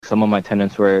some of my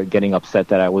tenants were getting upset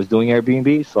that I was doing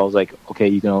Airbnb. So I was like, okay,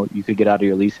 you could get out of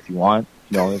your lease if you want.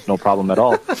 There's no problem at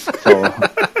all.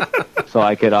 So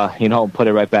I could, put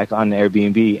it right back on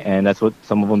Airbnb, and that's what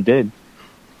some of them did.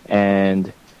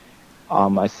 And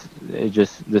it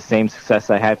just the same success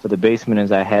I had for the basement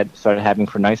as I had started having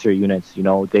for nicer units.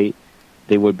 They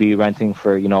would be renting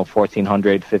for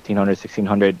 $1,400, $1,500,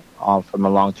 $1,600 from a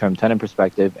long-term tenant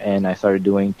perspective, and I started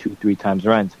doing 2-3 times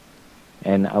rent.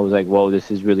 And I was like, whoa,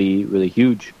 this is really, really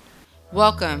huge.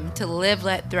 Welcome to Live,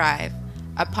 Let, Thrive,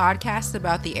 a podcast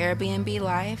about the Airbnb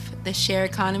life, the share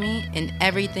economy, and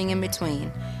everything in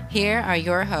between. Here are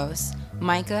your hosts,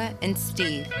 Micah and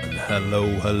Steve. Hello.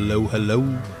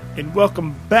 And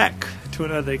welcome back to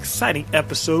another exciting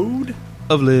episode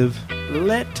of Live,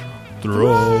 Let,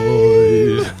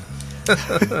 Thrive.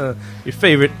 Your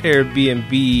favorite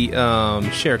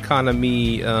Airbnb, share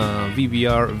economy,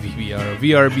 VRBO,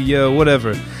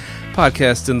 whatever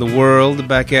podcast in the world.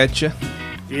 Back at you.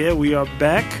 Yeah, we are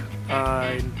back.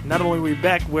 Not only are we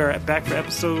back, we're back for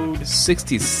episode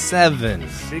 67.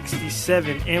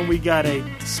 And we got a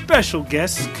special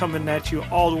guest coming at you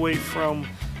all the way from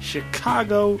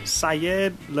Chicago,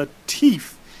 Syed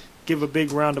Latif. Give a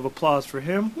big round of applause for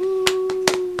him.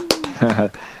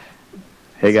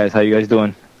 Hey guys, how you guys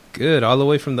doing? Good, all the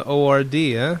way from the ORD,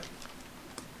 huh?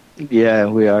 Yeah,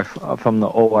 we are from the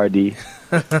ORD.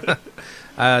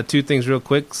 Two things real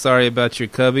quick. Sorry about your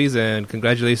Cubbies, and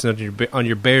congratulations on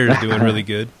your Bears doing really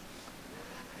good.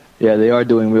 Yeah, they are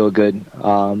doing real good.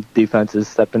 Defense is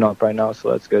stepping up right now,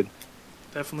 so that's good.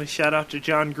 Definitely shout out to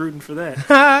John Gruden for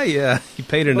that. Yeah, he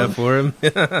paid enough for him.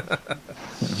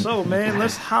 So, man,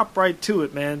 let's hop right to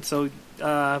it, man. So,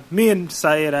 me and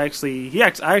Syed I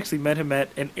actually met him at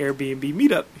an Airbnb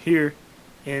meetup here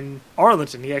in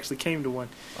Arlington. He actually came to one.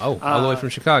 Oh, all the way from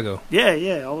Chicago.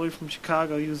 Yeah, all the way from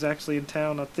Chicago. He was actually in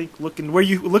town, I think, Were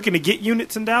you looking to get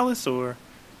units in Dallas, or?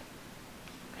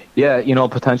 Yeah,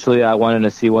 potentially I wanted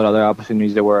to see what other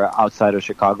opportunities there were outside of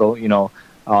Chicago.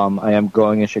 I am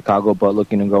growing in Chicago, but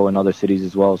looking to grow in other cities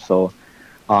as well. So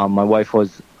my wife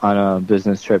was on a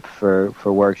business trip for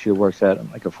work. She works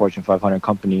at like a Fortune 500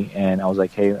 company, and I was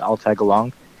like, hey, I'll tag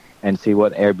along and see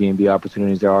what Airbnb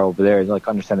opportunities there are over there, like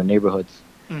understand the neighborhoods.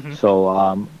 Mm-hmm.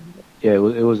 So yeah, it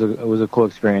was a cool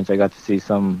experience. I got to see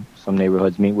some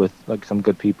neighborhoods, meet with like some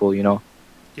good people. Yeah.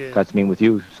 Got to meet with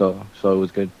you, so it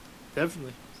was good.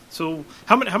 Definitely. So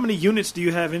how many units do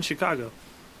you have in Chicago?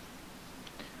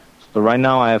 So right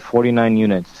now I have 49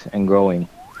 units and growing.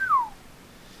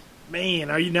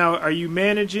 Man, are you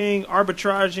managing,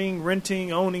 arbitraging,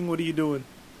 renting, owning? What are you doing?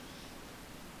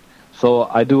 So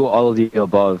I do all of the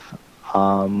above.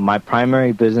 My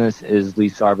primary business is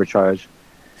lease arbitrage.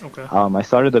 Okay. I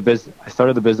started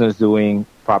the business doing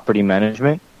property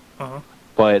management. Uh-huh.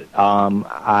 But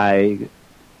I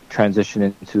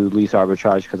transitioned into lease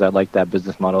arbitrage because I like that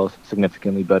business model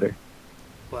significantly better.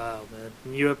 Wow, man.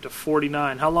 And you're up to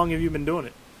 49. How long have you been doing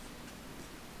it?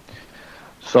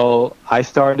 So I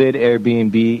started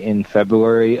Airbnb in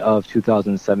February of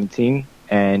 2017,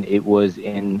 and it was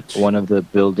in one of the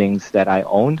buildings that I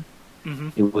owned. Mm-hmm.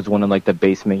 It was one of like the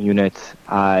basement units.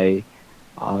 It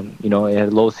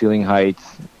had low ceiling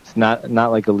heights. It's not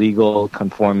like a legal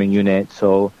conforming unit.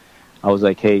 So I was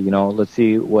like, hey, let's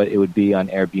see what it would be on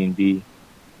Airbnb.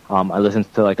 I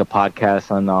listened to like a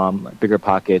podcast on Bigger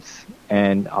Pockets,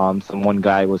 and one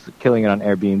guy was killing it on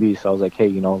Airbnb. So I was like, hey,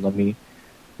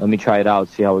 let me try it out,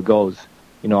 see how it goes.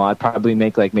 I'd probably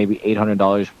make like maybe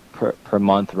 $800 per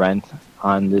month rent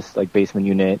on this like basement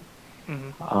unit.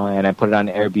 Mm-hmm. And I put it on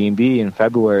Airbnb in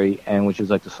February, and which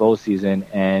was like the slow season,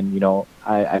 and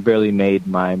I barely made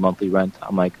my monthly rent.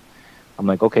 I'm like,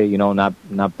 okay,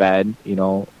 not bad.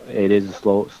 It is a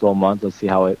slow month. Let's see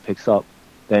how it picks up.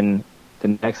 Then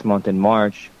the next month in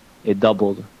March, it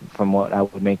doubled from what I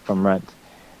would make from rent.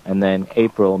 And then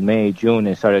April, May, June,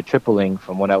 it started tripling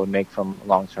from what I would make from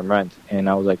long-term rent. And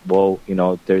I was like, whoa,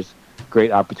 there's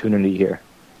great opportunity here.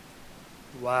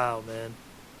 Wow, man.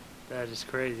 That is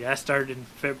crazy. I started in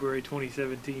February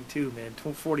 2017 too, man.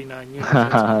 49 units.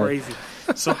 That's crazy.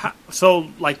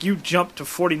 So like you jumped to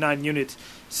 49 units.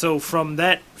 So from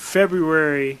that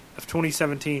February of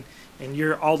 2017, and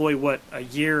you're all the way, a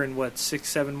year and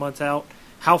 6-7 months out?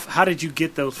 How did you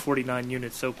get those 49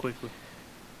 units so quickly?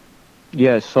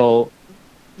 Yeah, so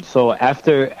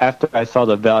after I saw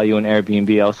the value in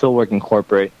Airbnb, I was still working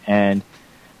corporate, and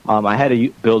I had a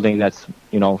building that's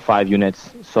 5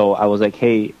 units. So I was like,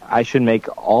 hey, I should make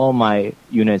all my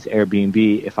units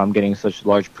Airbnb if I'm getting such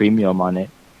large premium on it.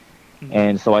 Mm-hmm.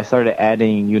 And so I started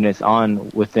adding units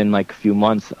on within like a few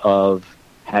months of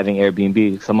having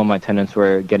Airbnb. Some of my tenants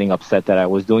were getting upset that I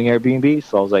was doing Airbnb,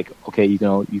 so I was like, okay, you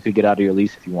could get out of your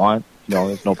lease if you want.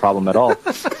 It's no problem at all.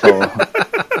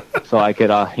 So I could,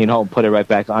 put it right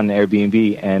back on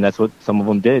Airbnb, and that's what some of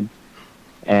them did.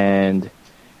 And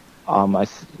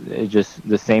it just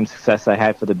the same success I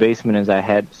had for the basement as I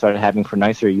had started having for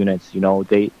nicer units.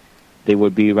 They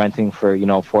would be renting for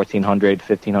 $1,400, $1,500,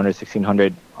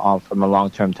 $1,600 from a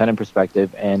long-term tenant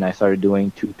perspective, and I started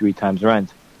doing 2-3 times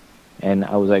rent. And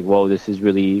I was like, whoa, this is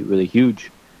really, really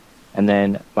huge. And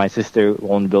then my sister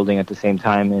owned a building at the same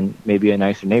time in maybe a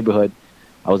nicer neighborhood.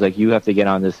 I was like, you have to get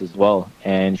on this as well.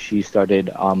 And she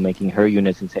started making her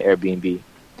units into Airbnb.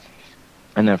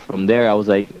 And then from there, I was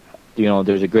like,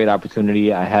 there's a great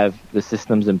opportunity. I have the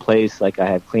systems in place. Like I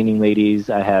have cleaning ladies.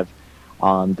 I have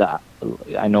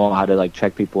I know how to like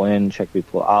check people in, check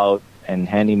people out, and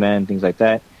handyman, things like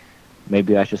that.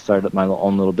 Maybe I should start up my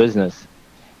own little business.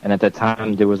 And at that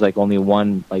time, there was like only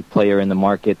one like player in the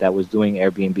market that was doing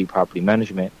Airbnb property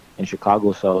management in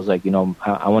Chicago. So I was like,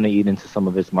 I want to eat into some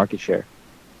of its market share.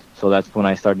 So that's when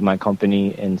I started my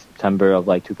company in September of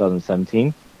like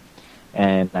 2017.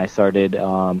 And I started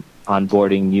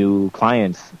onboarding new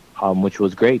clients, which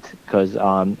was great because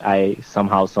I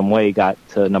somehow, some way got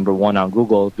to number 1 on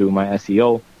Google through my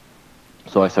SEO.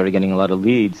 So I started getting a lot of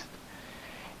leads.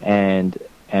 And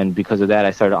because of that,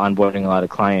 I started onboarding a lot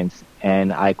of clients.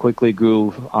 And I quickly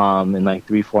grew in like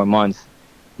 3-4 months,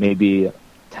 maybe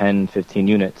 10, 15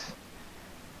 units.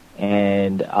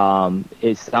 And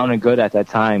it sounded good at that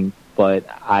time, but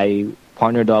I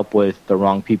partnered up with the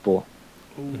wrong people.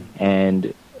 Ooh.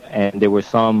 And there were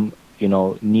some,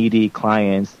 needy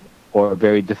clients or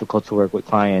very difficult to work with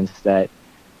clients that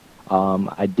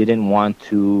I didn't want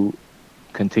to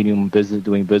continue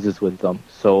doing business with them.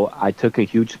 So I took a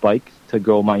huge spike to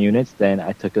grow my units. Then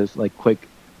I took a quick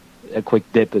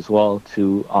dip as well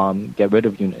to get rid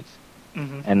of units.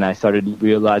 Mm-hmm. And I started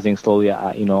realizing slowly,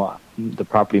 the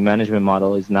property management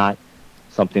model is not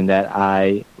something that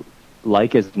I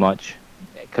like as much,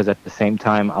 because at the same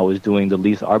time I was doing the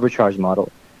lease arbitrage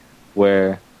model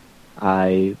where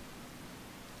I,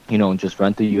 just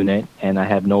rent the unit and I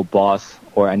have no boss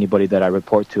or anybody that I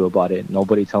report to about it.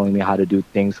 Nobody telling me how to do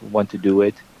things, when to do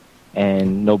it,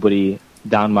 and nobody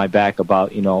down my back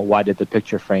about, why did the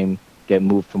picture frame get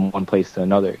moved from one place to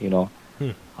another,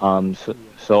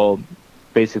 So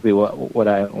basically what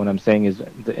I'm saying is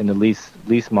in the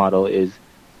lease model is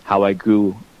how I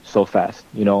grew so fast.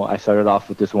 I started off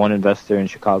with this one investor in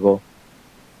Chicago.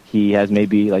 He has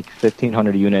maybe like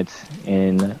 1,500 units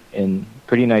in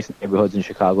pretty nice neighborhoods in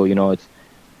Chicago.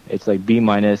 It's like B-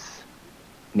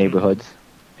 neighborhoods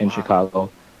in Chicago.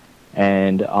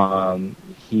 And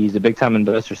he's a big time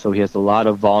investor, so he has a lot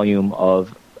of volume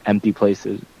of empty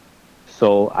places.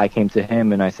 So I came to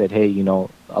him and I said, hey,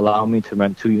 allow me to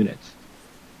rent 2 units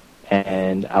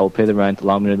and I will pay the rent,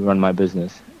 allow me to run my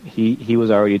business. He was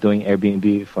already doing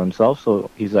Airbnb for himself, so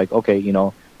he's like, okay,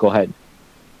 go ahead.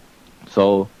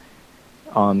 So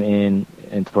in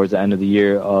towards the end of the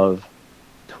year of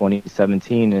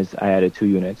 2017 I added 2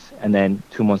 units, and then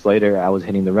 2 months later I was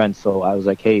hitting the rent. So I was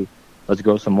like, hey, let's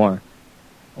grow some more.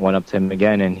 I went up to him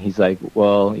again and he's like,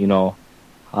 well,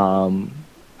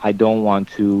 I don't want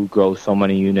to grow so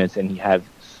many units and have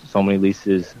so many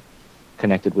leases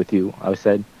connected with you. I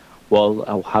said,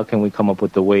 well, how can we come up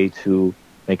with a way to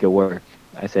make it work?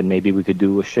 I said, maybe we could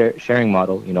do a sharing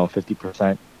model,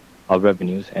 50% of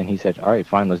revenues. And he said, all right,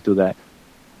 fine, let's do that.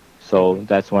 So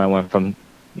that's when I went from,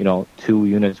 2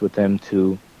 units with him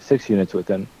to 6 units with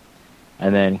him.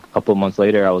 And then a couple of months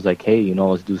later, I was like, hey,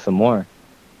 let's do some more.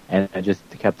 And I just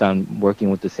kept on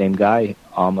working with the same guy.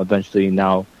 Eventually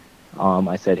now,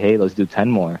 I said, hey, let's do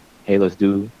 10 more. Hey, let's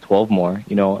do 12 more,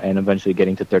 and eventually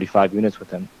getting to 35 units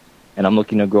with him. And I'm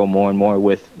looking to grow more and more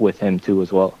with him too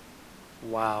as well.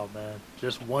 Wow, man.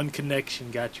 Just one connection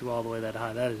got you all the way that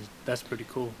high. That's pretty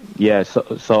cool. Yeah,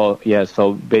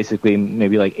 so basically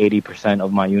maybe like 80%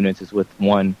 of my units is with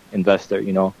one investor,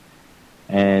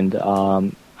 And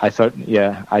I'm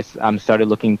started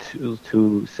looking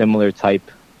to similar type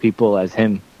people as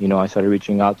him. I started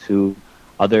reaching out to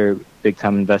other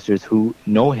big-time investors who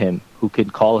know him, who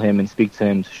could call him and speak to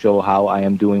him to show how I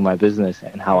am doing my business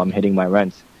and how I'm hitting my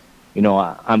rents.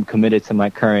 I'm committed to my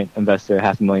current investor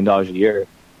 $500,000 a year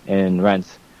in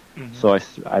rents. Mm-hmm. So I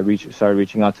started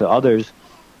reaching out to others,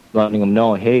 letting them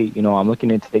know, hey, I'm looking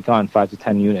to take on 5 to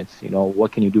 10 units.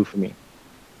 What can you do for me?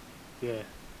 Yeah.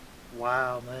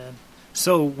 Wow, man.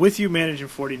 So with you managing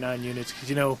 49 units,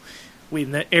 because, we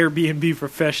in the Airbnb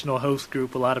professional host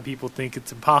group, a lot of people think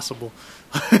it's impossible.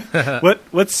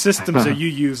 What systems are you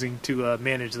using to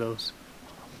manage those?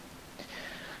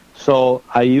 So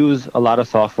I use a lot of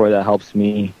software that helps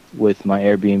me with my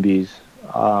Airbnbs.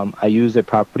 I use a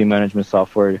property management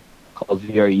software called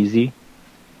VR Easy.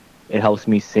 It helps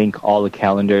me sync all the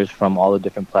calendars from all the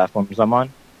different platforms I'm on.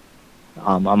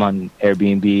 I'm on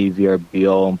Airbnb,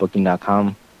 VRBO, and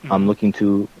Booking.com. I'm looking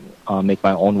to make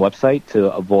my own website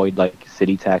to avoid like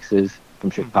city taxes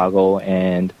from Chicago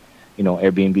and,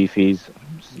 Airbnb fees.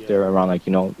 They're around like,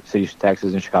 city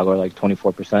taxes in Chicago are like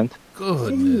 24%.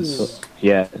 Goodness.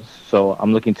 So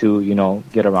I'm looking to,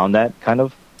 get around that kind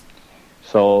of.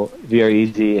 So VR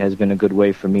Easy has been a good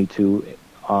way for me to,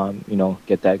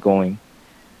 get that going.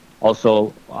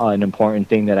 Also, an important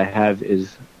thing that I have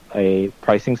is a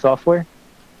pricing software.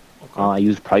 Okay. I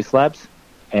use Price Labs,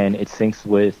 and it syncs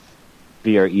with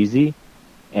VR Easy,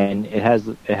 and it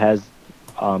has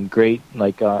great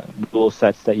rule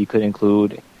sets that you could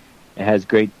include. It has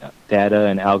great data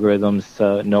and algorithms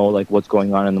to know like what's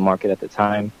going on in the market at the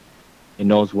time. It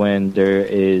knows when there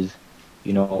is,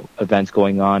 events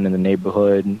going on in the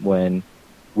neighborhood, when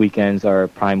weekends are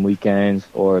prime weekends,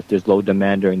 or if there's low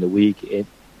demand during the week. It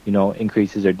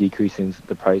increases or decreases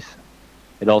the price.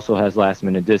 It also has last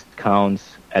minute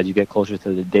discounts as you get closer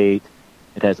to the date.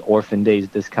 It has orphan days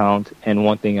discount. And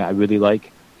one thing I really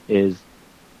like is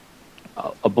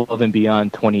above and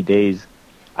beyond 20 days,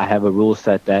 I have a rule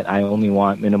set that I only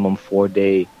want minimum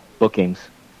 4-day bookings.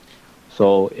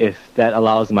 So if that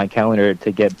allows my calendar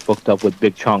to get booked up with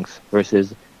big chunks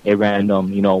versus a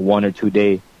random, 1 or 2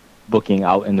 day booking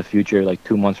out in the future, like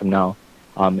 2 months from now,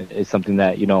 it's something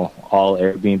that, all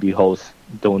Airbnb hosts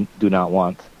do not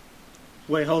want.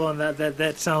 Wait, hold on.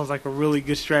 That sounds like a really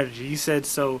good strategy. You said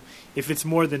so if it's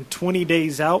more than 20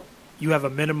 days out, you have a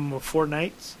minimum of 4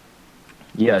 nights?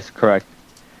 Yes, correct.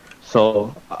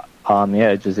 So,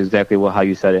 just exactly how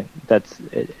you said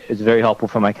it. It's very helpful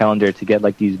for my calendar to get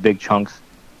like these big chunks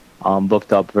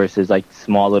booked up versus like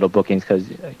small little bookings because,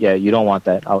 you don't want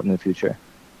that out in the future.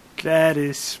 That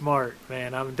is smart,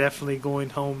 man. I'm definitely going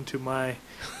home to my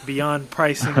Beyond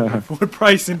pricing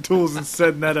pricing tools and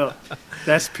setting that up.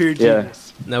 That's pure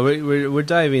genius. Now we're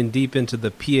diving deep into the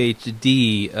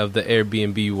PhD of the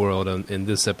Airbnb world in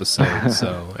this episode,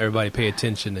 so everybody pay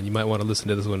attention, and you might want to listen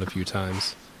to this one a few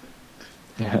times.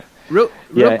 Yeah. Real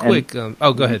quick. Go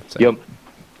ahead. Sorry. Yep.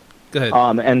 Go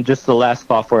ahead. And just the last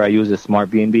software I use is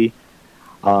SmartBnB.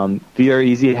 VR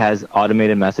Easy has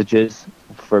automated messages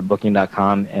for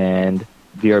Booking.com and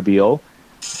VRBO,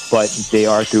 but they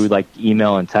are through like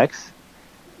email and text.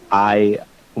 I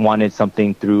wanted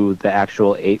something through the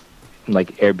actual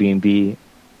Airbnb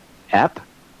app,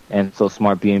 and so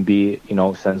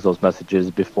SmartBnB, sends those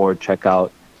messages before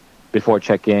checkout, before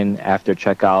check-in, after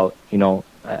checkout.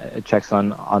 It checks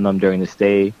on them during the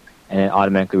stay, and it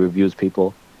automatically reviews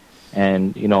people.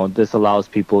 And, this allows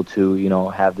people to,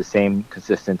 have the same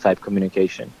consistent type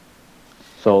communication.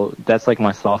 So that's like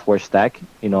my software stack.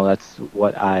 That's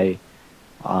what I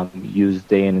use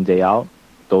day in and day out.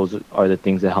 Those are the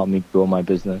things that help me grow my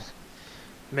business.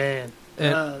 Man.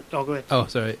 Go ahead. Oh,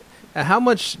 sorry. How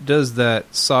much does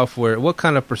that software, what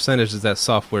kind of percentage does that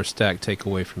software stack take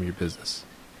away from your business?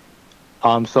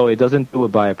 So it doesn't do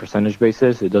it by a percentage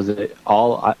basis. It does it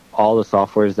all the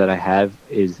softwares that I have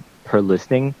is per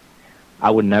listing. I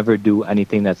would never do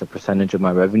anything that's a percentage of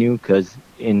my revenue because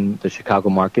in the Chicago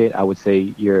market, I would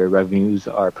say your revenues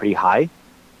are pretty high,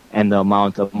 and the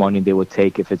amount of money they would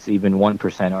take if it's even 1%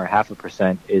 or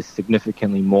 0.5% is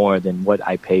significantly more than what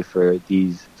I pay for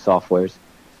these softwares.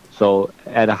 So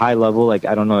at a high level, I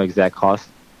don't know exact cost,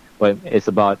 but it's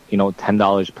about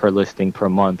 $10 per listing per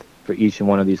month for each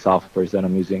one of these softwares that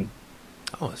I'm using.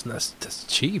 Oh, that's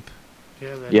cheap.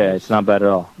 Yeah, it's not bad at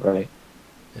all, right?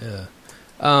 Yeah.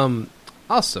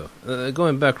 Also,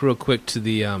 going back real quick to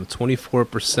the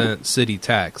 24% city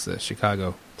tax at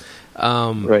Chicago.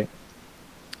 Right.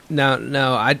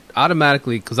 Now, I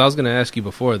automatically, because I was going to ask you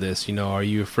before this, are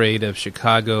you afraid of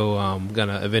Chicago going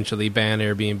to eventually ban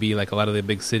Airbnb like a lot of the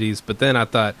big cities? But then I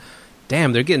thought,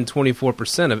 damn, they're getting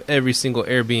 24% of every single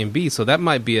Airbnb, so that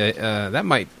might be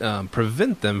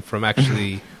prevent them from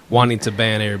actually wanting to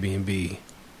ban Airbnb.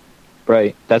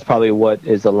 Right. That's probably what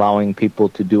is allowing people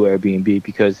to do Airbnb,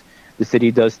 because the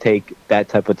city does take that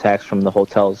type of tax from the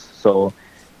hotels. So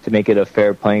to make it a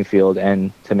fair playing field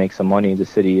and to make some money, the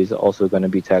city is also going to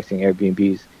be taxing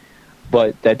Airbnbs.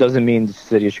 But that doesn't mean the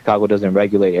city of Chicago doesn't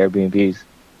regulate Airbnbs,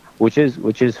 which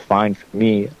is fine for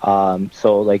me.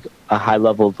 So like a high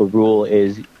level of the rule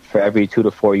is for every 2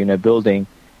 to 4 unit building,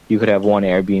 you could have one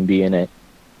Airbnb in it.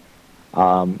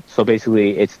 So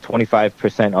basically it's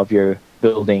 25% of your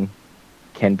building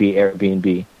can be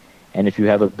Airbnb. And if you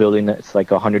have a building that's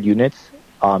like 100 units,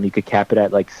 you could cap it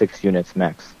at like 6 units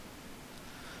max.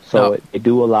 So they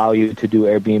do allow you to do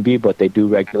Airbnb, but they do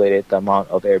regulate it, the amount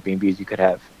of Airbnbs you could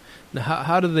have. Now,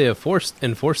 how do they enforce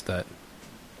that?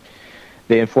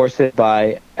 They enforce it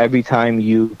by every time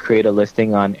you create a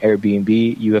listing on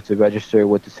Airbnb, you have to register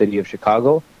with the city of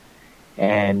Chicago,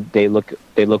 and they look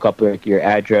up like your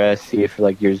address, see if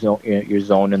like your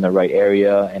zone in the right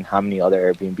area, and how many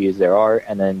other Airbnbs there are,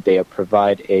 and then they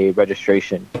provide a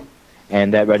registration,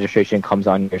 and that registration comes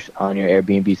on your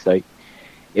Airbnb site.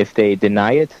 If they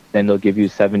deny it, then they'll give you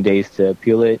 7 days to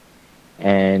appeal it,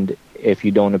 and if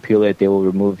you don't appeal it, they will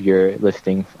remove your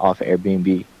listing off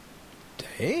Airbnb.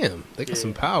 Damn, they got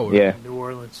some power. Yeah. New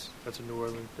Orleans. That's what New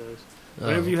Orleans does.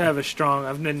 Whenever you have a strong,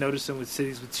 I've been noticing with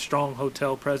cities with strong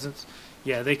hotel presence,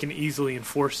 yeah, they can easily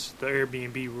enforce the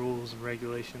Airbnb rules and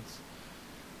regulations.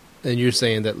 And you're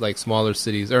saying that like smaller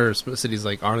cities, or cities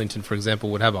like Arlington, for example,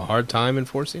 would have a hard time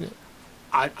enforcing it?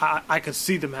 I could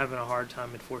see them having a hard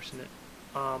time enforcing it.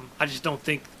 I just don't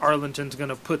think Arlington's going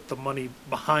to put the money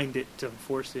behind it to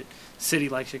enforce it. City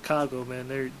like Chicago,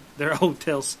 man, their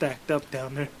hotels stacked up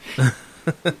down there.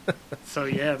 So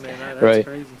yeah, man, that's right.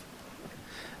 Crazy.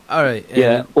 All right.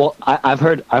 Yeah. Well, I've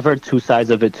heard two sides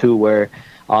of it too, where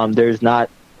there's not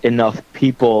enough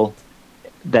people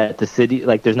that the city,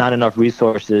 like there's not enough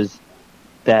resources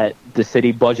that the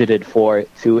city budgeted for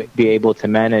to be able to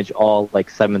manage all like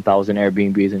 7,000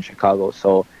 Airbnbs in Chicago.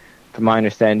 So from my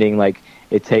understanding, like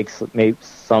it takes maybe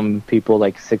some people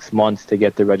like 6 months to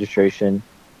get the registration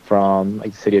from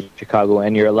like the city of Chicago,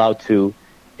 and you're allowed to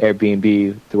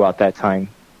Airbnb throughout that time.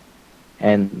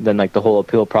 And then like the whole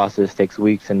appeal process takes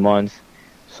weeks and months.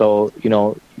 So,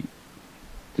 the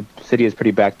city is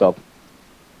pretty backed up.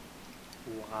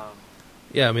 Wow.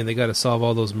 Yeah, I mean, they got to solve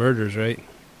all those murders, right?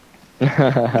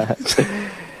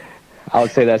 I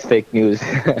would say that's fake news.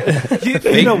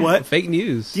 You know what? Fake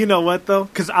news. You know what, though?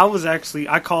 Because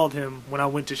I called him when I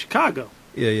went to Chicago.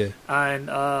 Yeah. And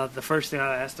the first thing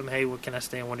I asked him, hey, can I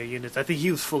stay in one of your units? I think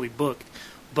he was fully booked.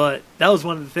 But that was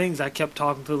one of the things I kept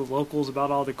talking to the locals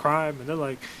about all the crime. And they're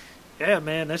like, yeah,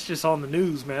 man, that's just on the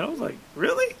news, man. I was like,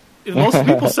 really? And most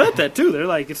people said that, too. They're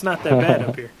like, it's not that bad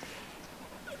up here.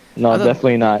 No,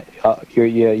 definitely not.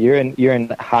 You're in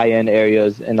high-end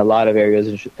areas, in a lot of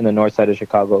areas in the north side of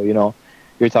Chicago.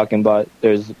 You're talking about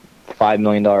there's $5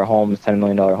 million homes, $10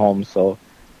 million homes. So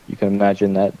you can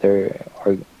imagine that there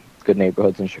are good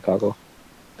neighborhoods in Chicago.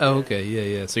 Oh, okay,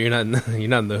 yeah. So you're not in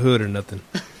the hood or nothing.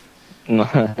 No,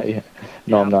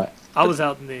 I'm not. I was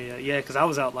out in because I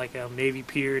was out like Navy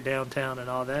Pier downtown and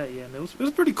all that. Yeah, and it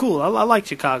was pretty cool. I like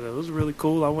Chicago. It was really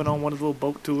cool. I went on one of the little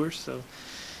boat tours. So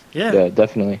yeah,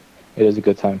 definitely, it is a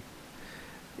good time.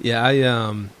 Yeah,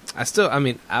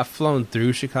 I've flown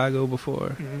through Chicago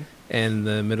before, and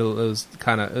the middle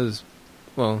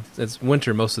well, it's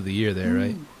winter most of the year there,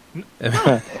 right?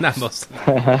 Not most.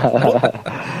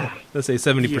 Let's say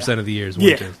 70% of the year is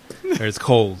winter, or it's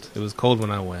cold. It was cold when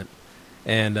I went.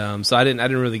 And so I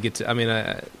didn't really get to. I mean,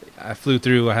 I flew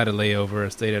through. I had a layover. I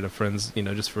stayed at a friend's,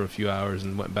 just for a few hours,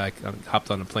 and went back.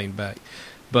 Hopped on a plane back.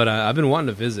 But I've been wanting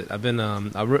to visit. I've been.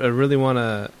 I really want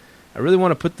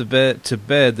to put to bed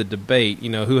the debate.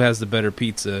 Who has the better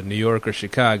pizza, New York or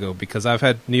Chicago? Because I've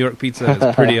had New York pizza. And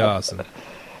it's pretty awesome.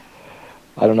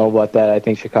 I don't know about that. I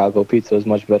think Chicago pizza is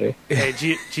much better.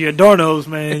 Hey, Giordano's,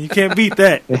 man, you can't beat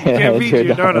that. You can't beat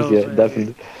Giordano's. Yeah,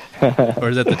 definitely. Or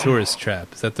is that the tourist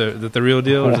trap? Is that the real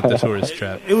deal, or is it the tourist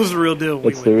trap? It was the real deal.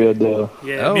 It's the real deal.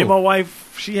 Yeah, me and my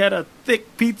wife, she had a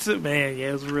thick pizza. Man, yeah,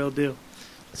 it was a real deal.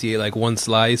 So you ate like one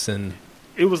slice, and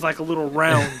it was like a little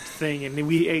round thing, and then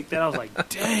we ate that. I was like,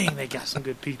 dang, they got some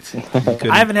good pizza. Good.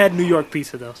 I haven't had New York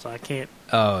pizza, though, so I can't.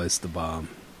 Oh, it's the bomb.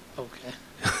 Okay.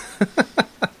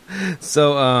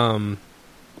 So,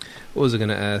 what was I going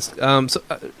to ask?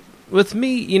 With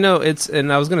me,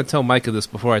 and I was going to tell Micah this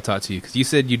before I talked to you, because you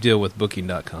said you deal with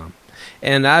Booking.com,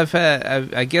 and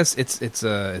I guess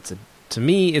to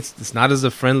me, it's not as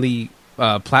a friendly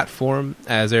platform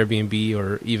as Airbnb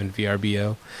or even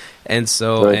VRBO. And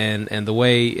so, right. and the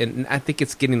way, and I think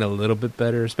it's getting a little bit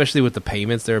better, especially with the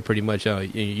payments. They're pretty much,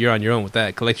 you're on your own with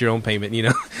that. Collect your own payment,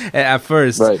 at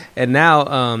first. Right. And now,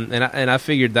 and I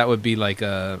figured that would be like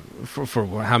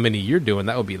for how many you're doing,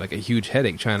 that would be like a huge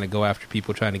headache trying to go after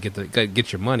people trying to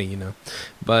get your money,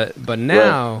 But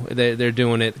now right. they're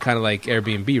doing it kind of like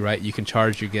Airbnb, right? You can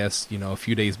charge your guests, a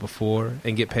few days before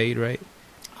and get paid, right?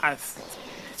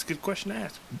 It's a good question to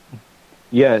ask.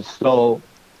 Yeah. So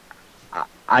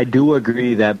I do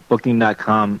agree that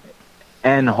Booking.com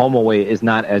and HomeAway is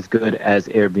not as good as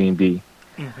Airbnb.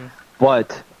 Mm-hmm.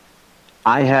 But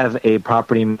I have a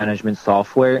property management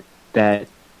software that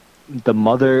the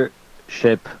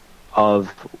mothership of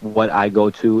what I go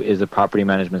to is a property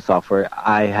management software.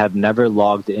 I have never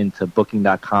logged into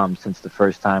Booking.com since the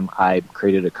first time I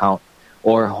created an account,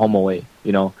 or HomeAway.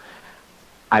 You know,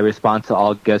 I respond to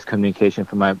all guest communication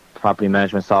from my property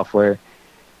management software.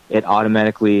 It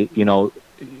automatically, you know,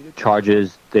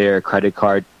 charges their credit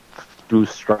card through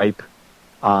Stripe,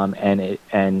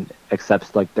 and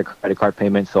accepts like the credit card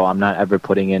payment. So I'm not ever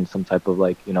putting in some type of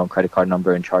like, you know, credit card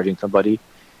number and charging somebody.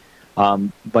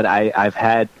 But I've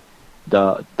had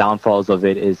the downfalls of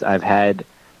it is I've had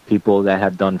people that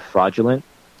have done fraudulent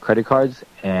credit cards,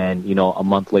 and you know, a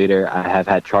month later I have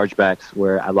had chargebacks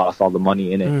where I lost all the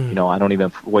money in it. You know, I don't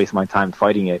even waste my time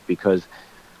fighting it because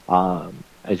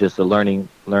it's just a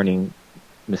learning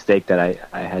mistake that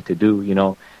I had to do, you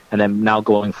know. And then now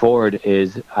going forward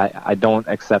is I don't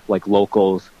accept like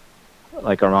locals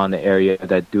like around the area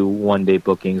that do 1-day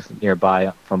bookings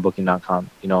nearby from Booking.com,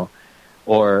 you know,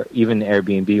 or even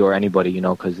Airbnb or anybody, you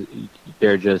know, because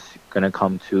they're just going to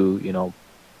come to, you know,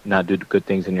 not do good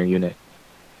things in your unit.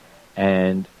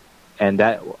 And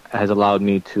that has allowed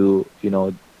me to, you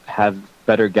know, have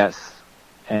better guests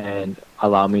and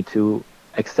allow me to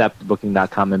accept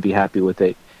Booking.com and be happy with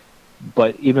it.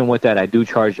 But even with that, I do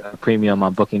charge a premium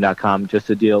on Booking.com just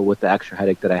to deal with the extra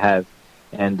headache that I have.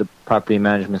 And the property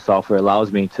management software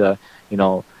allows me to, you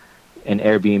know, in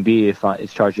Airbnb, if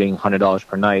it's charging $100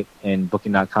 per night, in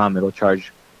Booking.com, it'll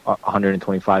charge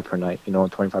 $125 per night, you know,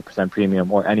 25%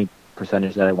 premium or any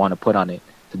percentage that I want to put on it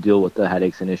to deal with the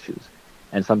headaches and issues.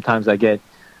 And sometimes I get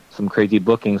some crazy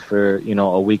bookings for, you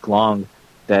know, a week long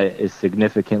that is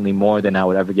significantly more than I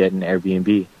would ever get in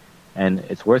Airbnb. And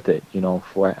it's worth it, you know,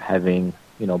 for having,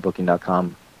 you know,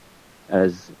 Booking.com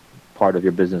as part of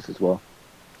your business as well.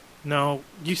 Now,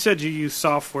 you said you use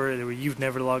software where you've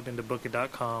never logged into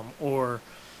Booking.com or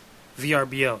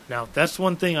VRBO. Now, that's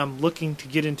one thing I'm looking to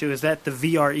get into. Is that the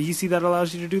VR Easy that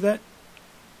allows you to do that?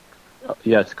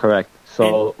 Yes, correct.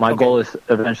 So my goal is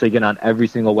eventually get on every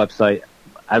single website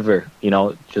ever, you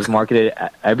know, just market it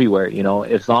everywhere, you know,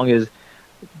 as long as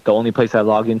the only place I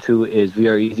log into is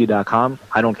VREasy.com.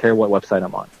 I don't care what website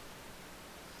I'm on.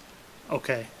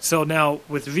 Okay. So now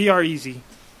with VR Easy,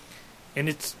 and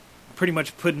it's pretty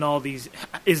much putting all these,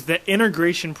 is the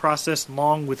integration process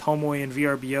long with HomeAway and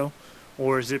VRBO,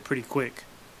 or is it pretty quick?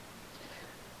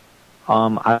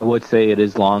 I would say it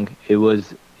is long.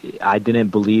 I didn't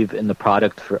believe in the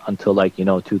product until like, you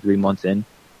know, 2-3 months in.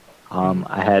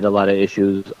 I had a lot of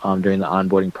issues during the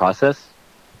onboarding process,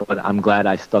 but I'm glad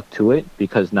I stuck to it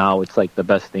because now it's like the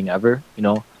best thing ever, you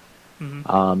know.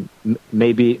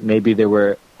 Maybe they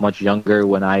were much younger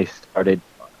when I started,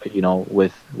 you know,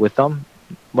 with them.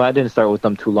 Well, I didn't start with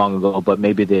them too long ago, but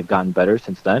maybe they've gotten better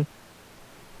since then.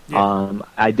 Yeah.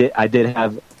 I did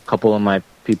have a couple of my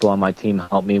people on my team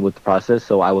help me with the process,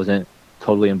 so I wasn't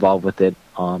totally involved with it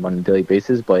on a daily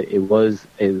basis, but it was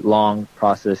a long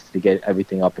process to get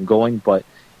everything up and going, but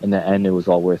in the end it was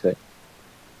all worth it.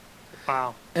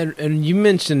 Wow. And you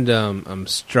mentioned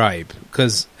Stripe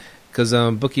because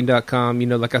Booking.com, you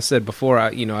know, like I said before,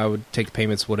 I would take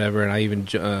payments, whatever, and I even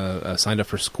signed up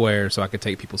for Square so I could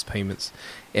take people's payments.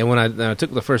 And when I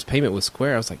took the first payment with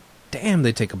Square, I was like, damn,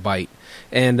 they take a bite.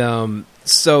 And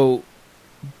so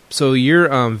your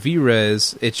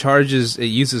VRES, it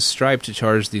uses Stripe to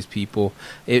charge these people.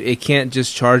 It can't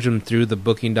just charge them through the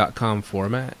Booking.com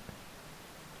format?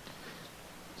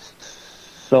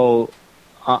 So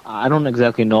I don't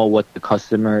exactly know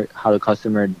how the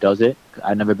customer does it.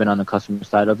 I've never been on the customer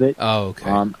side of it. Oh,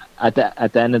 okay. At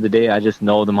the end of the day, I just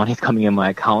know the money's coming in my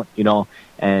account, you know,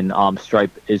 and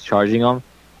Stripe is charging them.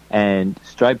 And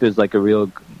Stripe is like a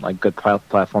real like good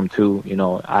platform too. You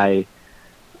know,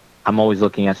 I'm always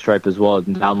looking at Stripe as well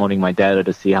and downloading my data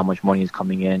to see how much money is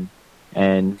coming in.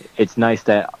 And it's nice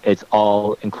that it's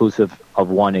all inclusive of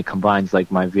one. It combines like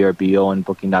my VRBO and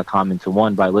Booking.com into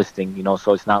one by listing, you know,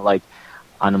 so it's not like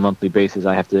on a monthly basis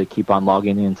I have to keep on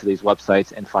logging into these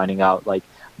websites and finding out like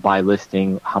by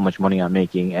listing how much money I'm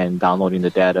making and downloading the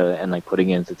data and like putting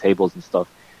it into tables and stuff.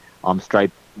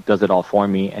 Stripe does it all for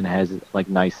me and has like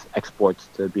nice exports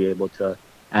to be able to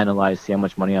analyze, see how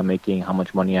much money I'm making, how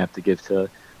much money I have to give to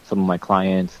some of my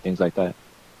clients, things like that.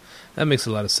 That makes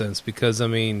a lot of sense because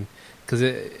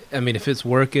if it's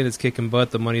working, it's kicking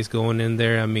butt, the money's going in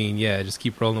there. I mean, yeah, just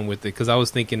keep rolling with it. Because I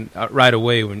was thinking right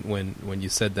away when you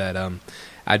said that, I'm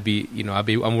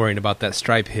worrying about that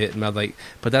Stripe hit, and I'm like,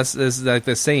 but that's like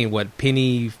the saying, what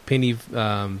penny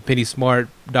smart,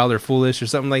 dollar foolish, or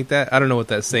something like that. I don't know what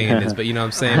that saying is, but you know what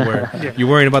I'm saying, where you're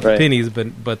worrying about the pennies,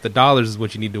 but the dollars is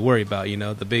what you need to worry about. You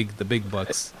know, the big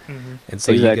bucks. Mm-hmm. And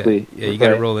so exactly. you got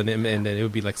to roll in, and then it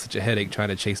would be like such a headache trying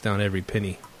to chase down every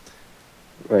penny.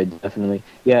 Right, definitely.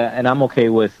 Yeah, and I'm okay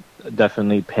with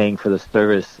definitely paying for the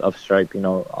service of Stripe,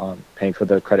 paying for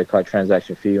the credit card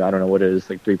transaction fee. I don't know what it is,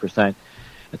 like 3%.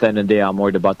 At the end of the day, I'm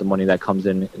worried about the money that comes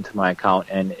into my account,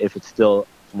 and if it's still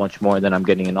much more than I'm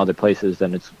getting in other places,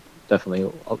 then it's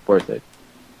definitely worth it.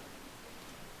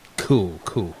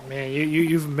 Cool. Man,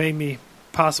 you've made me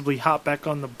possibly hop back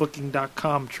on the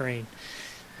Booking.com train.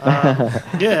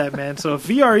 Yeah, man. So if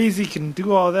VR Easy can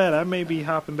do all that, I may be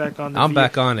hopping back on. I'm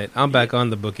back on it. I'm back on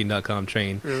the Booking.com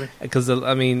train. Really? Because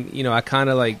I mean, I kind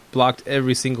of like blocked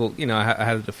every single. I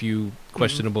had a few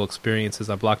questionable experiences.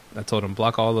 I told them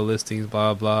block all the listings,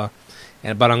 blah blah.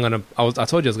 But I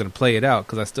told you I was gonna play it out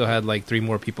because I still had like 3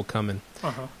 more people coming.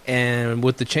 Uh-huh. And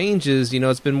with the changes,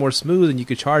 it's been more smooth, and you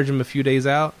could charge them a few days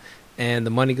out. And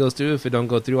the money goes through. If it don't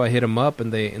go through, I hit them up,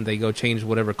 and they go change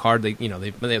whatever card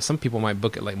they some people might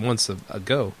book it like months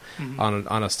ago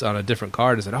on a different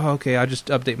card. And said, oh, okay, I just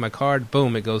update my card.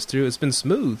 Boom, it goes through. It's been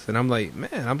smooth, and I'm like,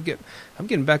 man, I'm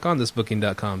getting back on this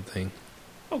Booking.com thing.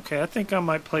 Okay, I think I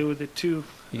might play with it too.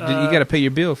 You got to pay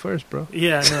your bill first, bro.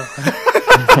 Yeah, I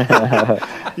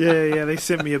know. yeah, they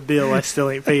sent me a bill. I still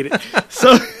ain't paid it.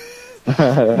 So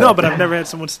no, but I've never had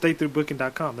someone stay through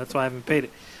Booking.com. That's why I haven't paid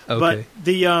it. Okay. But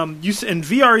the you in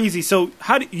VR Easy. So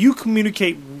how do you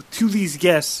communicate to these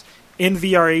guests in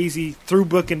VR Easy through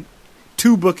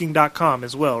Booking.com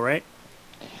as well, right?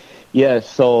 Yeah.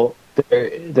 So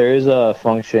there is a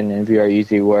function in VR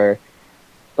Easy where,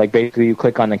 like, basically you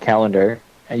click on the calendar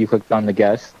and you click on the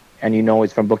guest, and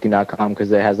it's from Booking.com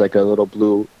because it has like a little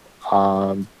blue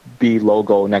B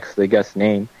logo next to the guest's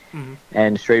name. Mm-hmm.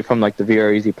 And straight from like the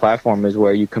VR Easy platform is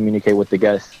where you communicate with the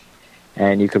guests.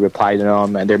 And you could reply to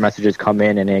them, and their messages come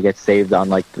in, and it gets saved on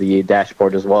like the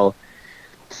dashboard as well.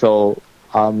 So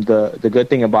the good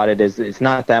thing about it is it's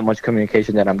not that much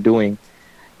communication that I'm doing.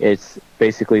 It's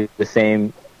basically the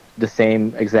same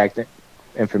exact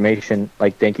information.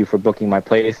 Like, thank you for booking my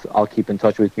place. I'll keep in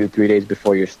touch with you 3 days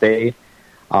before your stay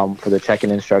for the check-in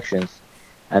instructions.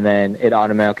 And then it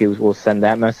automatically will send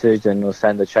that message, and it'll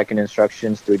send the check-in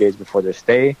instructions 3 days before their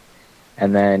stay.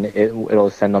 And then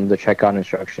it'll send them the checkout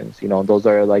instructions. Those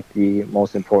are like the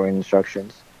most important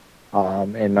instructions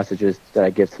and messages that I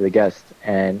give to the guest.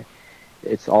 And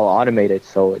it's all automated,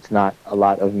 so it's not a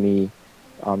lot of me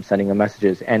sending them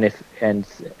messages. And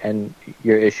and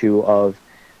your issue of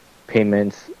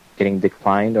payments getting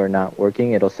declined or not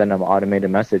working, it'll send them an automated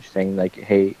message saying like,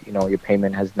 hey, your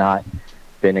payment has not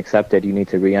been accepted. You need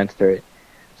to re-enter it.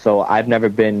 So I've never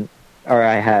been... Or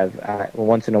I have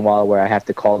once in a while where I have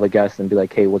to call the guest and be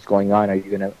like, hey, what's going on? Are you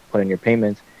going to put in your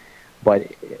payments? But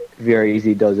Very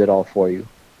Easy does it all for you.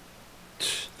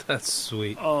 That's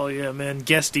sweet. Oh, yeah, man.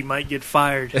 Guesty might get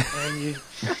fired. And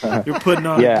you're putting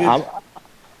on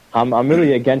I'm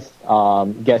really against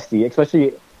Guesty,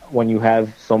 especially when you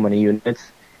have so many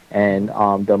units and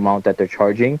the amount that they're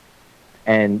charging.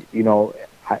 And, in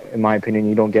my opinion,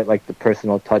 you don't get like the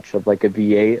personal touch of like a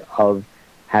VA of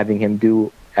having him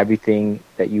do everything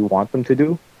that you want them to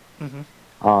do.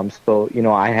 Mm-hmm. So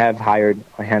I have hired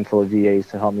a handful of VAs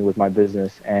to help me with my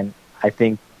business, and I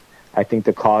think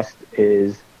the cost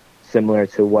is similar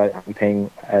to what I'm paying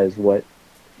as what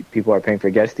people are paying for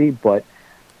Guesty, but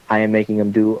I am making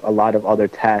them do a lot of other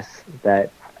tasks that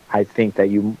I think that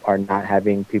you are not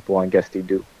having people on Guesty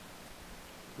do.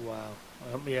 Wow.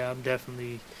 I'm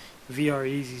definitely... VR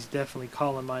Easy's definitely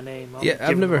calling my name.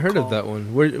 I've never heard of that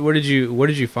one. Where did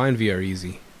you find VR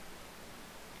Easy?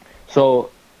 So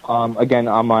again,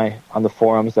 on the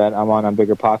forums that I'm on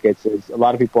Bigger Pockets, is a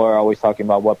lot of people are always talking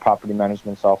about what property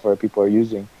management software people are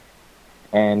using,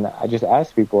 and I just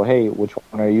ask people, hey, which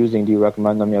one are you using? Do you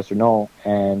recommend them? Yes or no?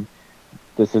 And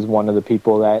this is one of the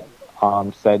people that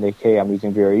said, like, hey, I'm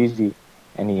using VR Easy,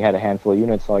 and he had a handful of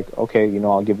units. Like, okay,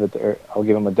 I'll give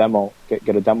him a demo,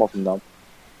 get a demo from them.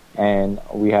 And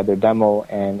we had their demo,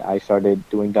 and I started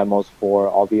doing demos for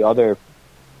all the other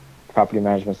property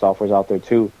management softwares out there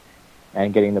too,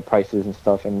 and getting the prices and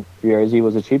stuff. And VR Easy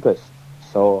was the cheapest,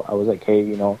 so I was like, hey,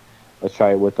 let's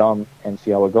try it with them and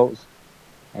see how it goes.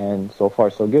 And so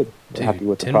far, so good. Dude, happy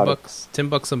with the product.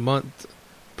 $10 a month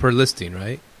per listing,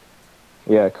 right?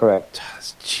 Yeah, correct.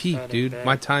 That's cheap, dude.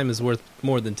 My time is worth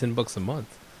more than $10 a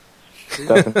month.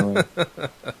 Definitely.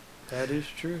 That is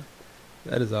true.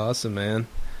 That is awesome, man.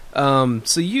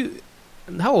 So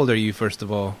how old are you, first of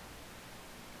all?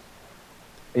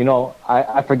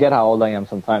 I forget how old I am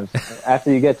sometimes.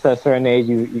 After you get to a certain age,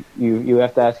 you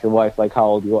have to ask your wife, like, how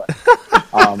old you are.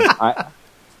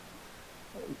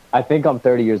 I think I'm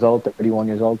 30 years old, 31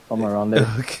 years old, somewhere around there.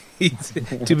 Okay.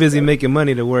 Too busy making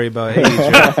money to worry about age,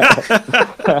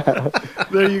 right?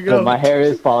 There you go. But my hair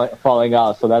is falling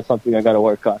out, so that's something I got to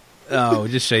work on. Oh,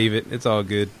 just shave it. It's all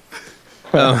good.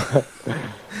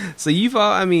 So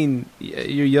you're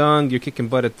young, you're kicking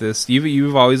butt at this.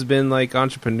 You've always been like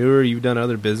entrepreneur. You've done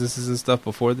other businesses and stuff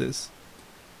before this.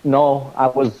 No, I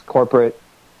was corporate,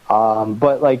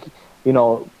 but like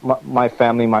my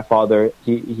family, my father,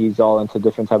 he's all into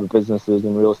different type of businesses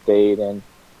in real estate and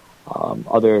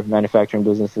other manufacturing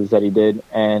businesses that he did,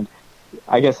 and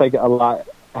I guess like a lot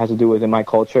has to do with in my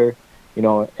culture. In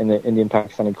the Indian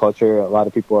Pakistani culture, a lot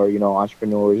of people are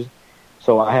entrepreneurs.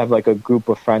 So I have like a group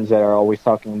of friends that are always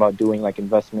talking about doing like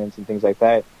investments and things like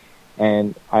that.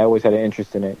 And I always had an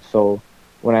interest in it. So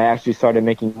when I actually started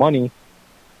making money,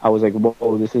 I was like,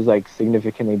 whoa, this is like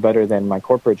significantly better than my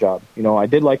corporate job. I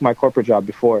did like my corporate job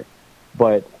before,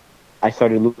 but I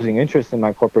started losing interest in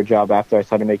my corporate job after I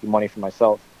started making money for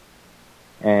myself.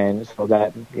 And so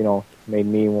that, made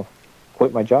me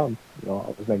quit my job. I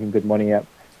was making good money I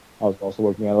was also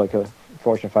working at like a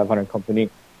Fortune 500 company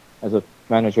as a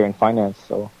manager in finance.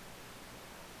 So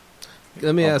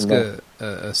let me ask a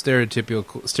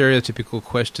stereotypical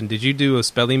question. Did you do a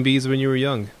spelling bees when you were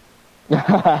young?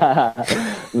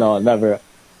 No, never.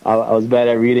 I was bad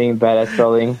at reading, bad at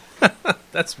spelling.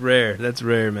 That's rare,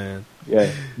 man.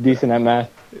 Yeah, decent at math.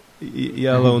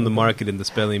 Y'all own the market in the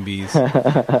spelling bees.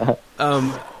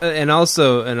 And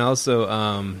also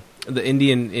the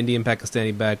Indian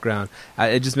Pakistani background.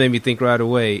 It just made me think right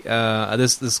away.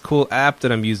 This cool app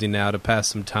that I'm using now to pass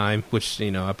some time, which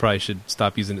I probably should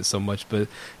stop using it so much, but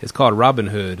it's called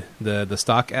Robinhood, the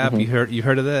stock app. Mm-hmm. You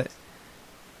heard of that?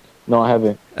 No, I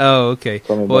haven't. Oh, okay.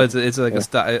 Well, it's like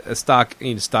yeah. a stock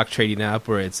trading app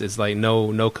where it's like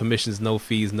no commissions, no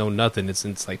fees, no nothing.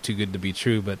 It's like too good to be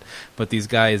true. But these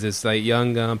guys, it's like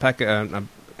young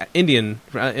Indian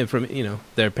from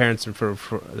their parents are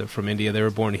from India. They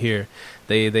were born here.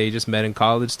 They just met in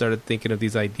college, started thinking of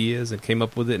these ideas, and came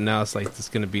up with it. And now it's like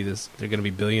they're gonna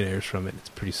be billionaires from it. It's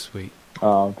pretty sweet.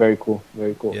 Very cool.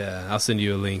 Very cool. Yeah, I'll send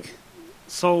you a link.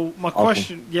 So my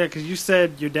question, because you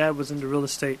said your dad was into real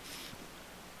estate.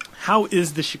 How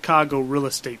is the Chicago real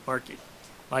estate market?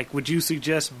 Like, would you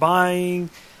suggest buying,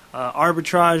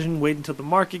 arbitraging, wait until the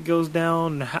market goes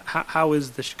down? How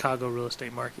is the Chicago real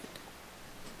estate market?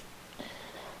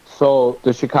 So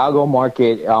the Chicago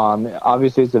market,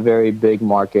 obviously, it's a very big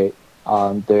market.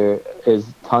 There is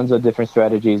tons of different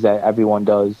strategies that everyone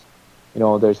does.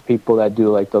 There's people that do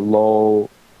like the low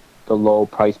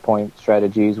price point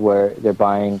strategies where they're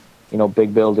buying,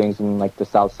 big buildings in like the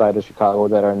south side of Chicago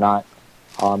that are not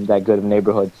that good of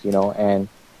neighborhoods, and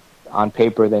on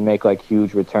paper they make like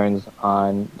huge returns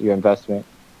on your investment.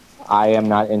 I am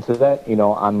not into that.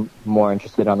 I'm more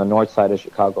interested on the north side of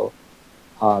Chicago.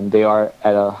 They are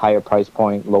at a higher price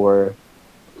point, lower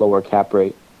cap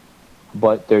rate.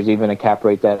 But there's even a cap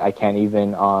rate that I can't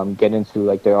even get into.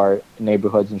 Like there are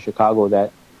neighborhoods in Chicago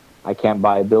that I can't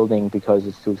buy a building because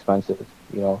it's too expensive.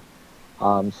 So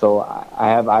I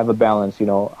have a balance.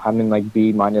 I'm in like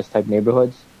B- type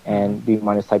neighborhoods, and B-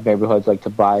 type neighborhoods, like to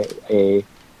buy a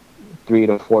 3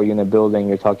 to 4 unit building,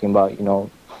 you're talking about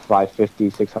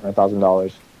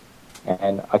 $550,000-$600,000,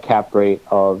 and a cap rate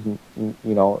of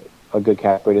a good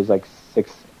cap rate is like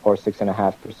 6 or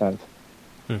 6.5%.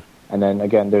 And then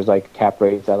again, there's like cap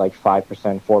rates at like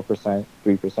 5%, 4%,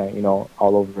 3%,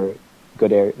 all over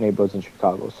good neighborhoods in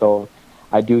Chicago. So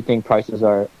I do think prices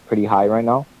are pretty high right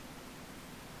now.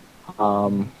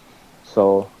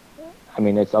 So, I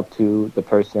mean, it's up to the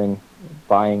person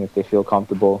buying if they feel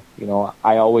comfortable.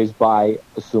 I always buy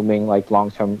assuming like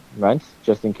long-term rents,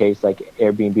 just in case like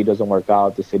Airbnb doesn't work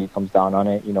out, the city comes down on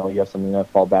it, you have something to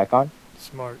fall back on.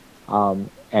 Smart.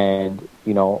 And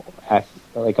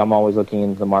like I'm always looking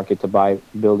into the market to buy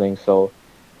buildings, so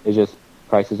it's just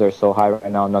prices are so high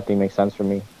right now, nothing makes sense for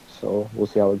me. So we'll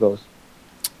see how it goes.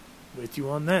 With you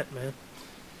on that, man.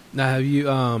 Now, have you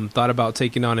thought about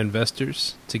taking on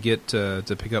investors to get to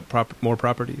pick up more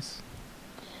properties?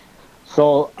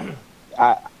 So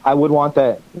I would want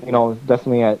that,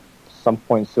 definitely at some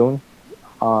point soon.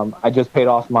 I just paid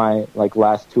off my like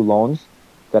last 2 loans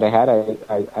that I had.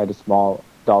 I had a small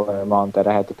dollar amount that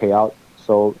I had to pay out.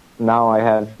 So now I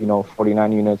have,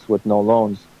 49 units with no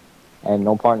loans and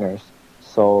no partners.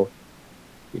 So,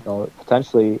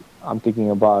 potentially I'm thinking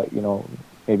about,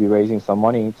 maybe raising some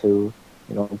money to,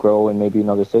 grow in maybe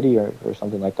another city or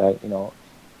something like that.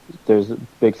 There's a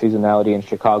big seasonality in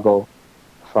Chicago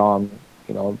from,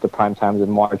 the prime times in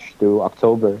March through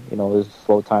October. There's a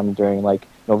slow time during like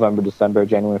November, December,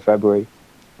 January, February.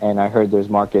 And I heard there's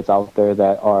markets out there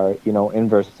that are,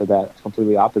 inverse to that,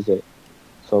 completely opposite.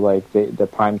 So like the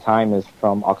prime time is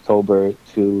from October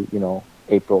to,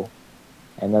 April.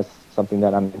 And that's something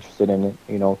that I'm interested in,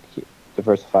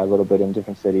 diversify a little bit in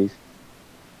different cities.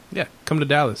 Yeah, come to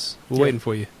Dallas. We're waiting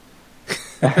for you.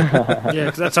 Yeah,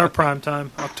 because that's our prime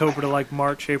time, October to like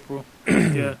March, April.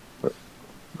 Yeah.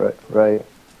 Right.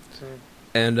 So,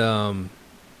 And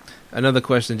another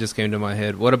question just came to my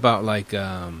head. What about like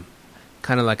kind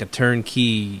of like a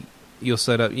turnkey? You'll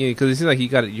set up, because it seems like you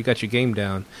got your game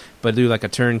down, but do like a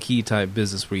turnkey type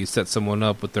business where you set someone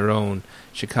up with their own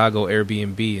Chicago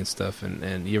Airbnb and stuff.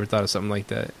 And you ever thought of something like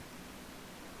that?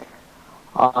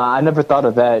 I never thought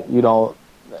of that.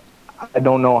 I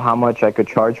don't know how much I could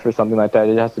charge for something like that.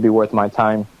 It has to be worth my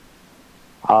time.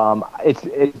 It's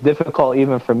difficult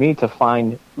even for me to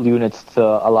find units to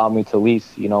allow me to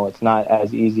lease. It's not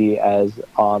as easy as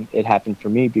it happened for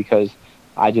me because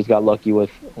I just got lucky with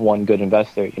one good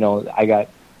investor. I got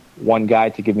one guy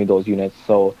to give me those units,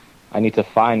 so I need to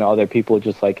find other people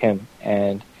just like him.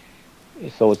 And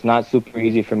so it's not super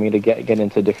easy for me to get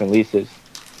into different leases.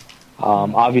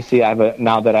 Obviously,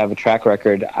 now that I have a track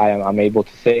record, I'm able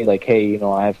to say like, hey,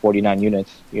 I have 49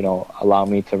 units. Allow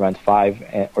me to rent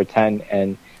 5 or 10,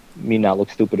 and me not look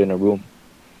stupid in a room.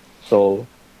 So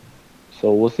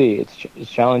we'll see. It's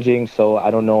challenging. So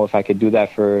I don't know if I could do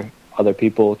that for other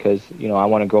people because I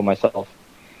want to grow myself.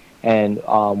 And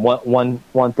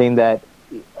one thing that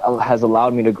has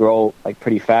allowed me to grow like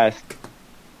pretty fast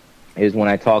is when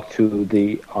I talked to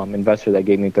the investor that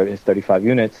gave me his 35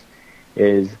 units.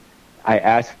 Is I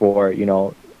asked for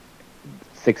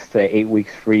 6 to 8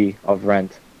 weeks free of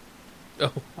rent.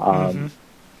 Oh,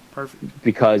 perfect.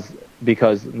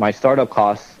 Because my startup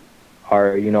costs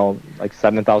are like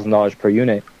 $7,000 per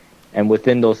unit, and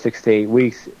within those 6 to 8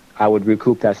 weeks, I would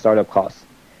recoup that startup cost.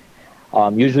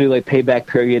 Usually, like payback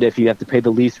period, if you have to pay the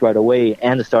lease right away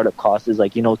and the startup cost is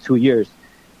like 2 years.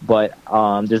 But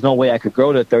there's no way I could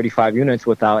grow to 35 units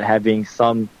without having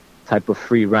some type of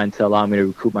free rent to allow me to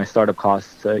recoup my startup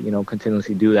costs to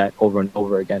continuously do that over and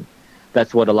over again.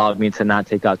 That's what allowed me to not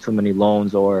take out too many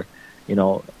loans or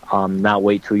not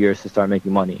wait 2 years to start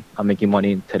making money. I'm making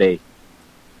money today.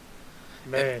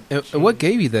 Man, and what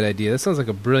gave you that idea? That sounds like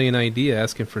a brilliant idea,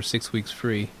 asking for 6 weeks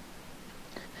free.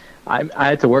 I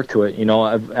had to work to it.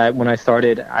 When I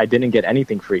started, I didn't get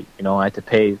anything free. I had to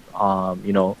pay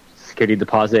security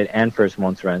deposit and first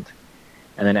month's rent.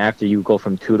 And then after you go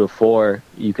from 2 to 4,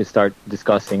 you could start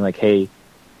discussing like, hey,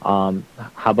 how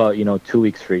about 2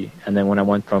 weeks free? And then when I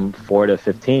went from 4 to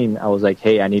 15, I was like,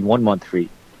 hey, I need 1 month free.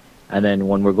 And then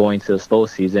when we're going to the slow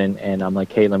season, and I'm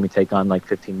like, hey, let me take on like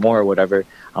 15 more or whatever.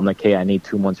 I'm like, hey, I need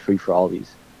 2 months free for all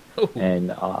these. Oh.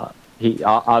 And he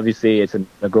obviously it's a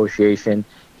negotiation.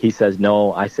 He says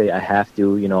no. I say I have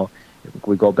to.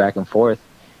 We go back and forth,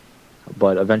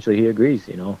 but eventually he agrees.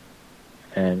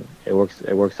 And it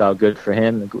works out good for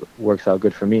him. It works out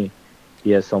good for me.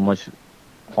 He has so much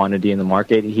quantity in the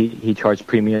market. He charged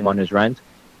premium on his rent,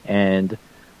 and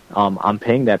I'm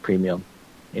paying that premium.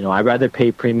 I'd rather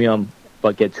pay premium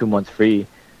but get 2 months free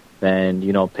than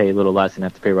pay a little less and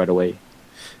have to pay right away.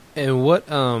 And what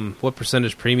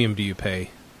percentage premium do you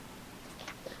pay?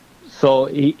 So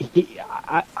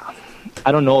I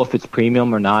don't know if it's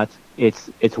premium or not.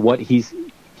 It's what he's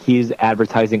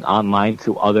advertising online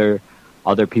to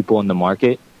other people in the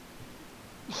market.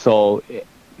 So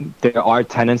there are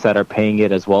tenants that are paying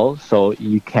it as well. So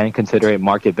you can consider it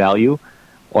market value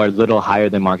or a little higher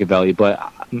than market value,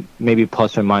 but maybe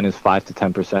plus or minus 5 to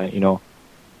 10%,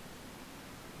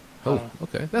 Oh,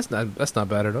 okay. That's not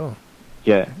bad at all.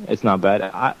 Yeah, it's not bad.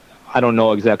 I don't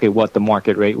know exactly what the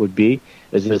market rate would be.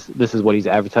 It's just this is what he's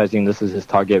advertising. This is his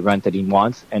target rent that he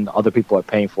wants, and other people are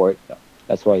paying for it.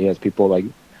 That's why he has people like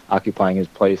occupying his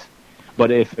place.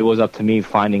 But if it was up to me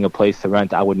finding a place to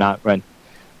rent, I would not rent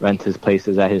his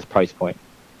places at his price point.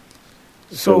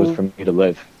 So it was for me to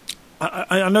live.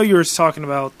 I know you were talking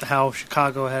about how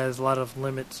Chicago has a lot of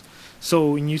limits.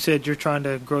 So when you said you're trying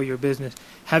to grow your business,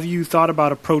 have you thought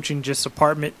about approaching just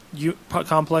apartment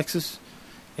complexes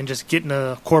and just getting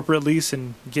a corporate lease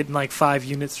and getting like 5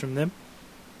 units from them?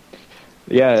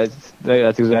 Yeah,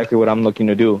 that's exactly what I'm looking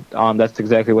to do. That's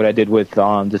exactly what I did with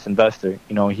this investor.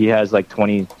 He has like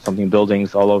 20-something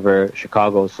buildings all over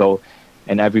Chicago. So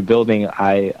in every building,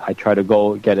 I try to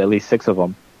go get at least 6 of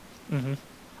them. Mm-hmm.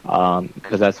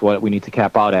 Because that's what we need to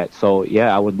cap out at. So,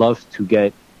 yeah, I would love to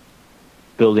get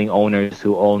building owners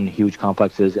who own huge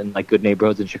complexes in like good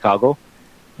neighborhoods in Chicago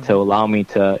to allow me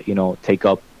to, take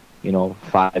up,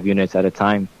 5 units at a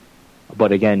time.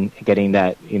 But again, getting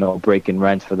that, break in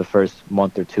rent for the first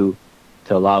month or 2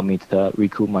 to allow me to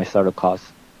recoup my startup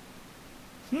costs.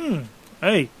 Hey,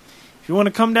 if you want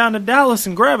to come down to Dallas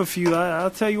and grab a few,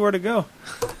 I'll tell you where to go.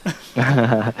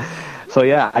 So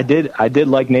yeah, I did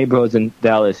like neighborhoods in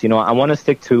Dallas. I want to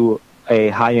stick to a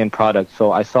high-end product.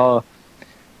 So I saw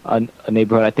a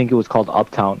neighborhood. I think it was called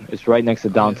Uptown. It's right next to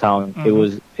downtown.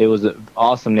 Mm-hmm. It was an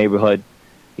awesome neighborhood.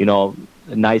 You know,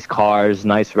 nice cars,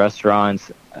 nice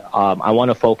restaurants. I want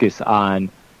to focus on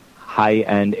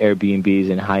high-end Airbnbs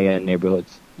in high-end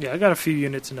neighborhoods. Yeah, I got a few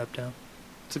units in Uptown.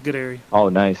 It's a good area. Oh,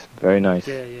 nice. Very nice.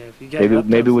 Yeah. If you get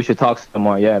maybe we should talk some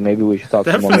more. Yeah, maybe we should talk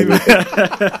some more.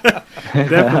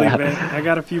 Definitely, man. I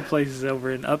got a few places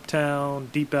over in Uptown,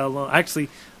 Deep Ellum. Actually,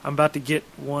 I'm about to get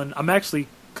one. I'm actually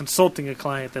consulting a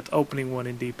client that's opening one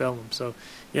in Deep Ellum. So,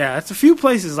 yeah, it's a few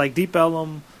places like Deep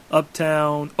Ellum,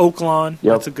 Uptown, Oaklawn.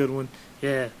 Yep. That's a good one.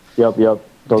 Yeah. Yep. Those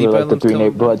Deep are like the three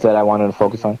neighborhoods that I wanted to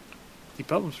focus on.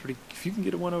 Deep Ellum's pretty. If you can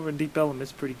get one over in Deep Ellum,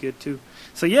 it's pretty good too.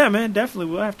 So yeah, man,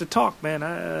 definitely we'll have to talk,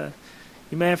 man.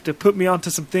 You may have to put me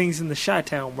onto some things in the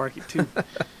Chi-Town market too.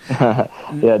 Yeah,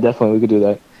 definitely we could do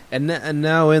that. And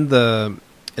now in the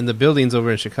buildings over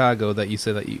in Chicago that you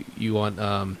said that you want,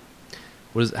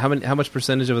 how much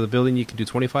percentage of the building you can do?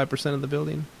 25% of the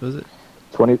building, was it?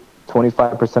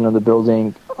 25% of the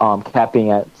building, capping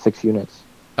at 6 units.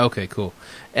 Okay, cool.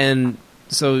 And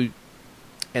so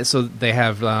they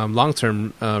have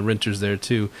long-term renters there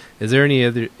too. Is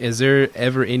there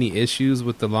ever any issues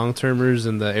with the long-termers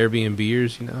and the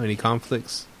Airbnbers? You know, any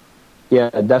conflicts? Yeah,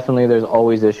 definitely. There's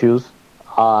always issues.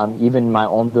 Even in my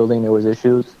own building, there was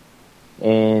issues.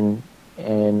 In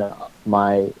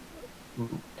the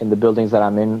buildings that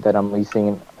I'm in, that I'm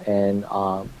leasing, and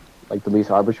like the lease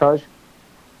arbitrage,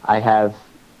 I have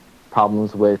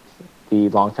problems with the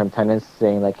long-term tenants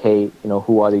saying like, hey, you know,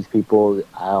 who are these people?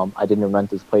 I didn't rent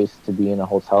this place to be in a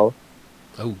hotel.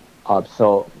 Oh.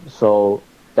 So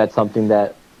that's something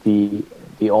that the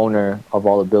owner of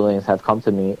all the buildings have come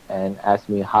to me and asked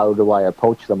me, how do I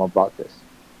approach them about this?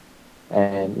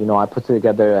 And, you know, I put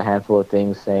together a handful of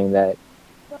things saying that,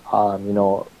 you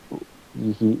know,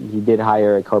 he did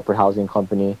hire a corporate housing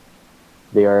company.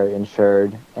 They are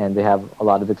insured and they have a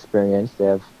lot of experience. They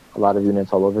have a lot of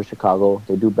units all over Chicago.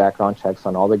 They do background checks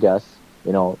on all the guests,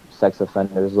 you know, sex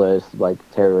offenders list, like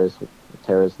terrorist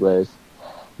list.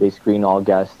 They screen all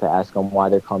guests to ask them why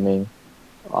they're coming,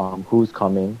 who's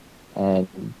coming, and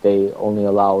they only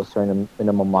allow a certain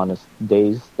minimum amount of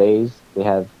days. They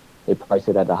price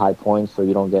it at a high point so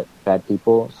you don't get bad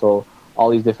people. So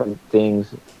all these different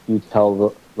things you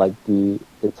tell the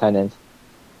tenant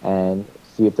and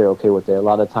see if they're okay with it. A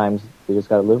lot of times they just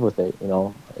gotta live with it, you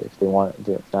know. If they're not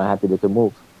happy, they can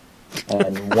move.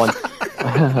 And once,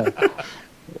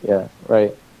 yeah,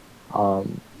 right.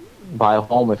 Buy a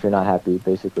home if you're not happy.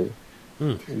 Basically,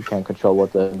 you can't control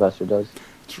what the investor does.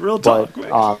 It's real talk.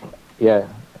 Yeah,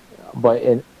 but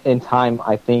in time,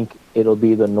 I think it'll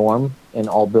be the norm in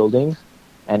all buildings,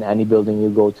 and any building you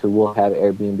go to will have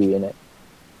Airbnb in it.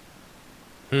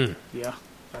 Yeah,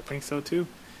 I think so too.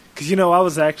 Because, you know, I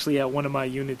was actually at one of my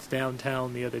units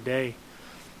downtown the other day,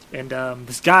 and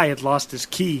this guy had lost his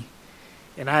key,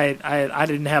 and I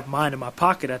didn't have mine in my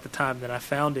pocket at the time that I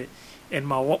found it, and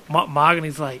my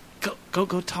Mahogany's like, go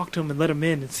talk to him and let him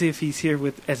in and see if he's here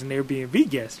as an Airbnb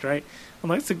guest, right? I'm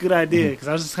like, it's a good idea, because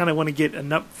I just kind of want to get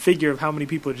enough figure of how many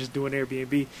people are just doing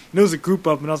Airbnb. And there was a group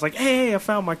of them, and I was like, hey, I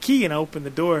found my key, and I opened the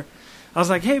door. I was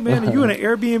like, hey, man, are you in an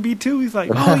Airbnb too? He's like,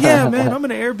 oh, yeah, man, I'm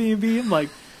in an Airbnb. I'm like,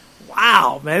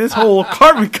 wow, man, this whole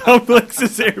apartment complex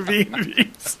is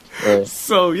Airbnbs. Right.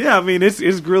 So, yeah, I mean, it's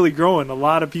really growing. A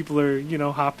lot of people are, you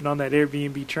know, hopping on that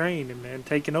Airbnb train and, man,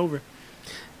 taking over.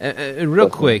 And real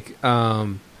quick,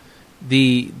 the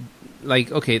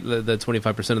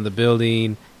 25% of the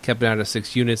building kept it out of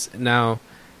 6 units. Now,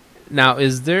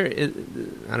 is there?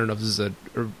 I don't know if this is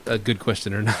a good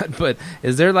question or not, but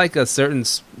is there like a certain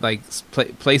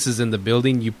places in the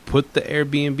building you put the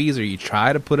Airbnbs, or you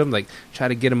try to put them, like try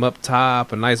to get them up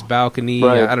top, a nice balcony?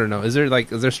 Right. I don't know. Is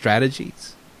there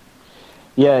strategies?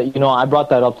 Yeah, you know, I brought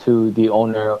that up to the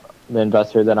owner, the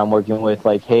investor that I'm working with.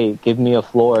 Like, hey, give me a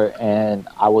floor, and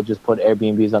I will just put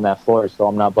Airbnbs on that floor, so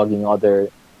I'm not bugging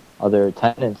other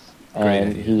tenants.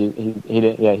 And he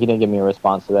didn't give me a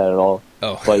response to that at all.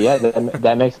 Oh. But yeah,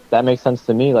 that makes sense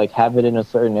to me. Like, have it in a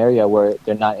certain area where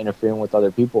they're not interfering with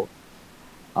other people.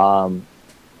 Yeah.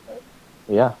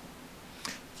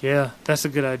 Yeah, that's a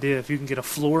good idea. If you can get a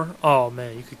floor, oh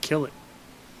man, you could kill it.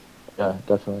 Yeah,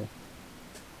 definitely.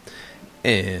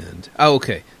 And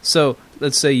okay, so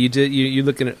let's say you're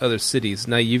looking at other cities.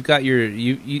 Now you've got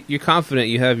you're confident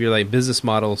you have your like business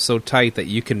model so tight that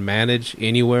you can manage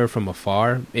anywhere from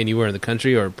afar, anywhere in the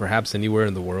country, or perhaps anywhere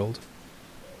in the world.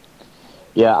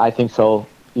 Yeah, I think so.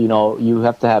 You know, you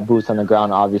have to have boots on the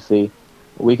ground. Obviously,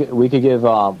 we could give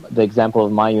the example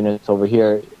of my units over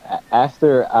here.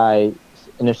 After I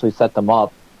initially set them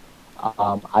up,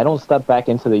 I don't step back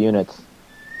into the units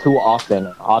too often.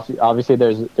 Obviously,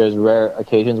 there's rare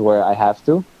occasions where I have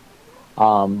to,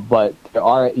 but there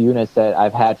are units that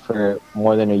I've had for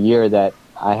more than a year that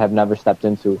I have never stepped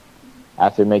into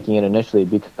after making it initially,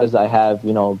 because I have,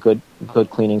 good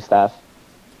cleaning staff.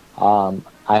 I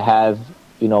have,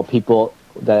 people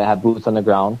that have boots on the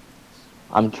ground.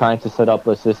 I'm trying to set up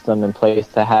a system in place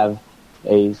to have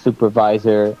a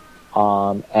supervisor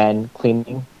and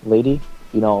cleaning lady,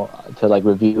 to like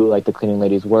review like the cleaning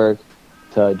lady's work,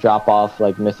 to drop off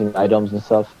like missing items and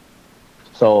stuff.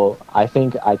 So I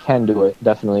think I can do it,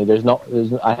 definitely.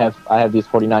 I have these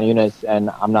 49 units, and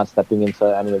I'm not stepping into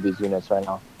any of these units right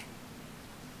now.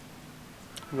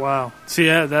 Wow. See,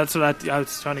 yeah, that's what I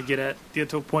was trying to get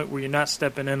to a point where you're not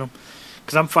stepping in them.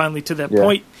 Because I'm finally to that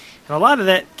point. And a lot of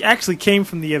that actually came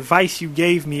from the advice you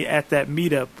gave me at that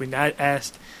meetup when I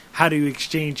asked how do you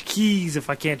exchange keys if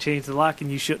I can't change the lock,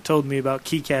 and you told me about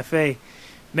Key Cafe.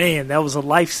 Man, that was a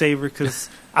lifesaver, because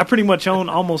I pretty much own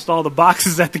almost all the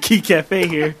boxes at the Key Cafe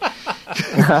here.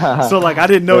 So, like, I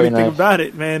didn't know anything about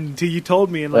it, man, until you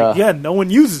told me. And, like, no one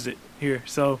uses it here.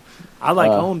 So, I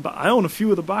own a few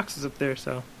of the boxes up there.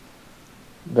 So,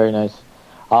 very nice.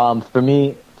 For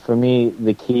me,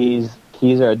 the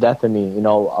keys are a death of me. A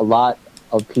lot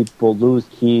of people lose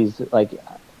keys, like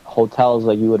hotels,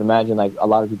 like you would imagine, like a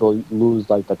lot of people lose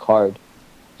like the card.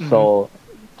 Mm-hmm. So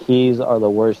keys are the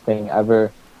worst thing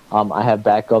ever. I have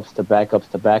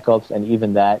backups, and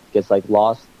even that gets like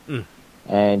lost.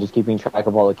 And just keeping track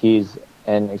of all the keys,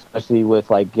 and especially with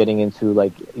like getting into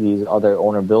like these other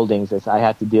owner buildings, I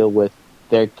have to deal with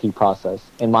their key process.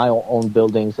 In my own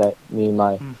buildings that me and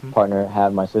my partner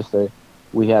have, my sister,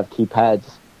 we have keypads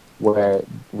where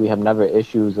we have never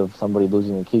issues of somebody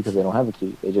losing a key because they don't have a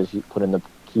key. They just put in the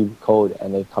key code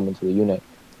and they come into the unit.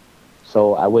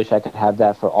 So I wish I could have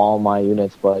that for all my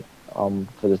units, but for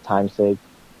the time's sake,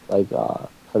 like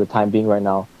for the time being right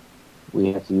now,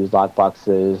 we have to use lock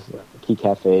boxes, key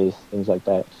cafes, things like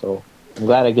that. So I'm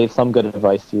glad I gave some good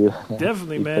advice to you.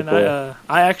 Definitely, man.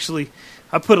 I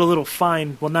put a little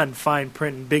fine, well, not in fine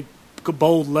print, in big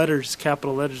bold letters,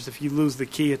 capital letters. If you lose the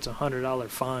key, it's $100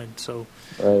 fine. So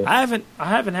right. I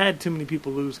haven't had too many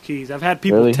people lose keys. I've had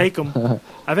people take them.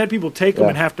 I've had people take them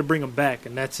and have to bring them back,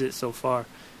 and that's it so far.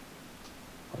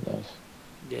 Oh, nice.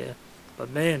 Yeah, but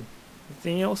man,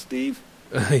 anything else, Steve?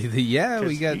 Yeah,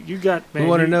 we got. You got. Man, we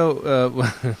want to know.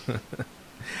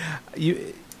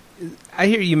 I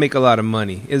hear you make a lot of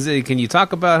money. Can you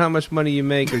talk about how much money you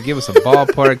make, or give us a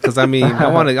ballpark? Because I mean, I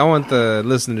want the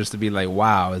listeners to be like,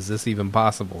 "Wow, is this even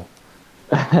possible?"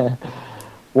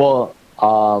 Well,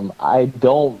 I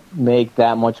don't make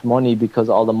that much money because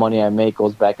all the money I make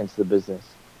goes back into the business.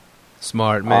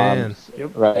 Smart man.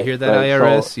 Right. You hear that, right.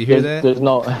 IRS? So you hear that?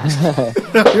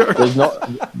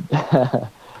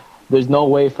 There's no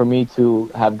way for me to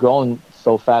have grown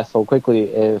so fast, so quickly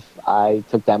if I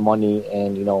took that money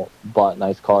and, bought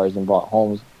nice cars and bought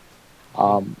homes.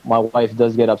 My wife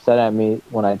does get upset at me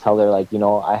when I tell her, like,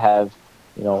 I have,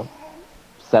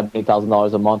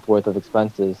 $70,000 a month worth of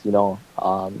expenses.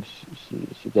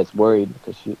 She gets worried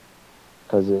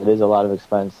because it is a lot of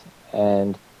expense.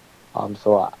 And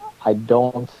so I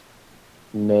don't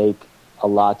make a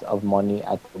lot of money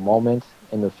at the moment.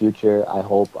 In the future, I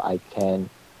hope I can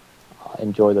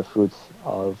enjoy the fruits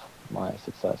of my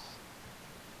success.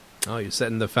 Oh, you're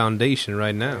setting the foundation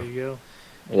right now. There you go.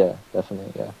 Yeah,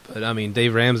 definitely, yeah. But, I mean,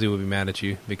 Dave Ramsey would be mad at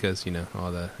you because,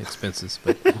 all the expenses.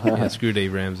 But, yeah, screw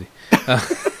Dave Ramsey.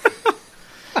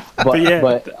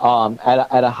 But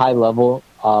at a high level,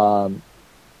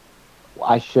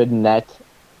 I should net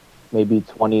maybe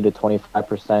 20 to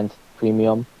 25%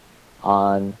 premium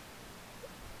on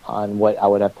what I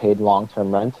would have paid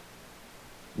long-term rent,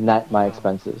 net my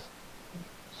expenses.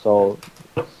 So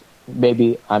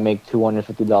maybe I make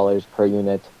 $250 per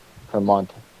unit per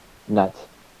month net,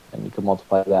 and you can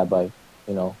multiply that by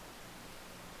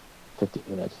 50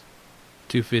 units.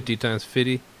 250 times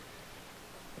 50.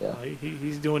 Yeah,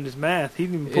 he's doing his math. He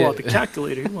didn't even pull out the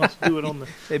calculator. He wants to do it on the.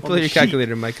 Hey, pull your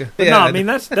calculator, Micah. But no, I mean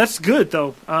that's good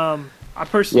though. I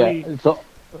personally. Yeah. So,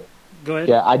 go ahead.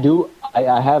 Yeah, I do.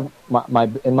 I have my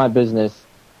in my business.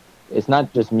 It's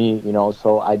not just me,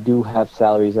 So I do have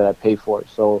salaries that I pay for.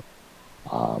 So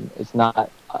it's not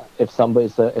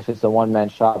if it's a one-man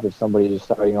shop. If somebody is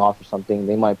starting off or something,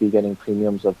 they might be getting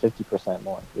premiums of 50%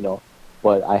 more,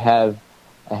 But I have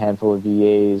a handful of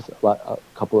VAs, a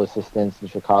couple of assistants in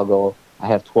Chicago. I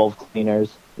have 12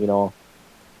 cleaners. I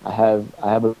have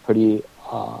a pretty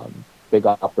big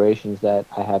operations that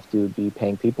I have to be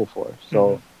paying people for.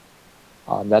 So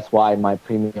that's why my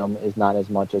premium is not as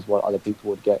much as what other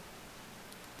people would get.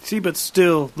 See, but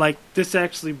still, like, this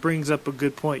actually brings up a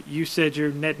good point. You said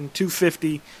you're netting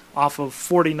 $250 off of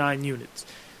 49 units.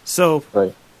 So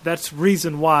Right. that's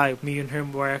reason why me and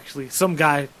him were actually, some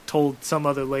guy told some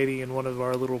other lady in one of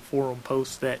our little forum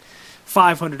posts that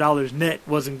 $500 net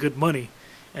wasn't good money.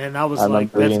 And I was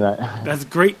like, that's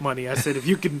great money. I said, if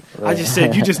you can, I just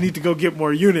said, you just need to go get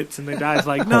more units. And the guy's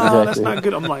like, no, Exactly. that's not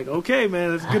good. I'm like, okay,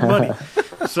 man, that's good money.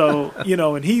 So, you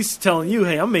know, and he's telling you,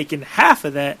 hey, I'm making half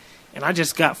of that, and I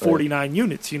just got 49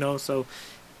 units, you know. So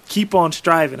keep on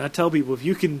striving. I tell people, if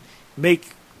you can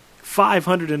make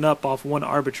 500 and up off one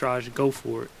arbitrage, go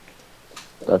for it.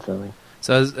 Definitely.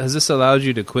 So has this allowed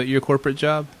you to quit your corporate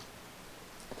job?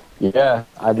 Yeah,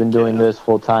 I've been doing this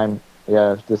full time.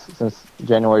 Yeah, since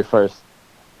January 1st.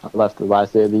 I left the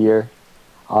last day of the year.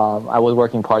 I was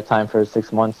working part-time for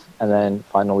 6 months, and then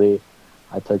finally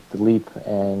I took the leap,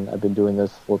 and I've been doing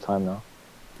this full time now.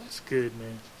 That's good,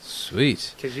 man.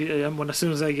 Sweet. Because as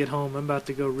soon as I get home, I'm about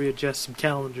to go readjust some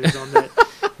calendars on that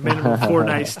minimum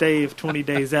 4-night stay of 20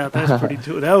 days out. That's pretty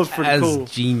cool. That was pretty cool.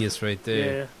 That's genius right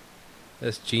there. Yeah.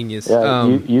 That's genius. Yeah,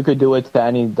 you could do it to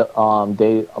any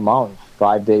day amount,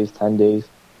 5 days, 10 days,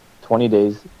 20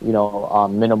 days, you know,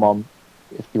 minimum.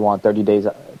 If you want 30 days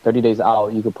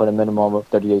out, you could put a minimum of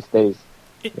 30 days,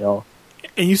 you know.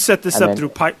 And you set this up through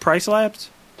Price Labs?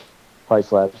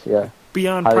 Price Labs, yeah.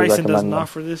 Beyond Highly Pricing doesn't recommend them.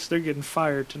 offer this. They're getting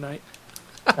fired tonight.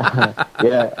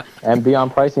 Yeah, and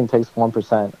Beyond Pricing takes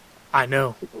 1%. I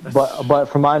know. But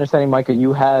from my understanding, Micah,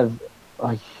 you have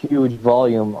a huge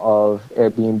volume of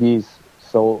Airbnbs,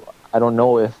 so I don't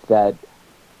know if that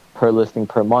per listing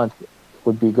per month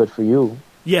would be good for you.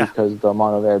 Yeah. Because the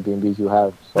amount of Airbnbs you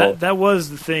have. So that was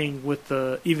the thing with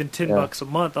the even $10 a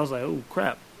month. I was like, oh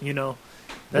crap, you know,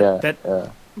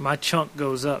 my chunk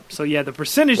goes up. So yeah, the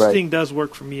percentage thing does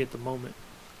work for me at the moment.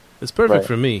 It's perfect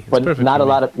for me. But not a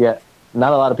lot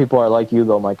of people are like you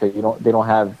though, Micah. They don't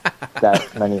have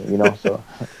that many, you know. So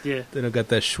yeah, they don't got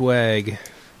that swag.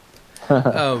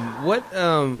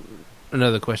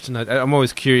 Another question. I'm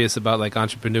always curious about like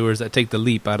entrepreneurs that take the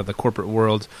leap out of the corporate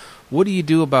world. What do you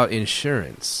do about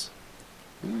insurance?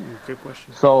 Ooh, good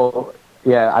question. So,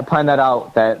 yeah, I planned that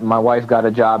out, that my wife got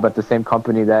a job at the same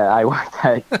company that I worked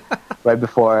at right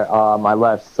before I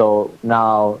left. So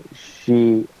now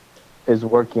she is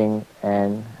working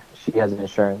and she has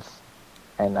insurance,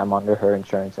 and I'm under her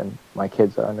insurance, and my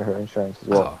kids are under her insurance as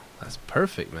well. Oh, that's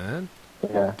perfect, man.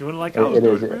 Yeah. Doing it like I was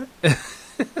doing it, man.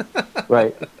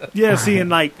 Right. Yeah, see, and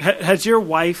like, has your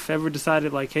wife ever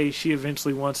decided, like, hey, she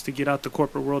eventually wants to get out the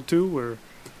corporate world too, or?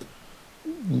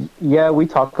 Yeah, we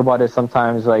talk about it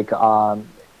sometimes. Like,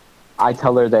 I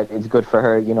tell her that it's good for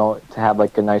her, you know, to have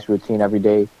like a nice routine every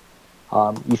day.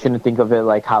 You shouldn't think of it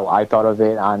like how I thought of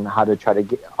it, on how to try to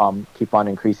get, keep on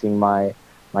increasing my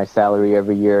salary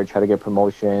every year, try to get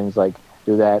promotions, like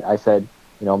do that. I said,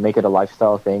 you know, make it a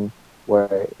lifestyle thing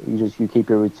where you keep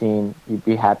your routine, you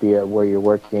be happy at where you're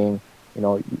working. You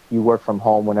know, you work from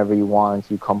home whenever you want.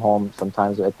 You come home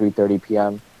sometimes at 3:30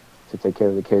 p.m. to take care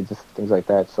of the kids, things like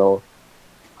that. So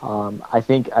I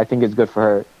think it's good for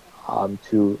her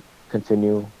to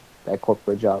continue that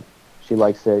corporate job. She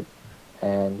likes it,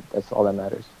 and that's all that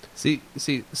matters. See,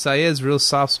 Syed's real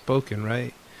soft spoken,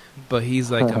 right? But he's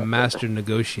like a master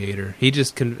negotiator. He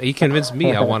just he convinced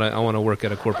me I want to work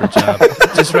at a corporate job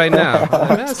just right now.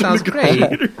 That sounds great.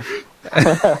 Do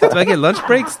I get lunch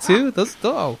breaks too? Those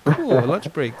cool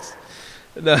lunch breaks.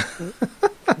 No.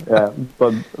 Yeah,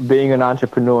 but being an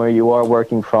entrepreneur, you are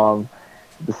working from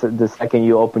the second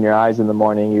you open your eyes in the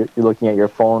morning. You're looking at your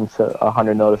phone to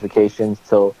 100 notifications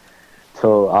till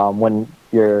when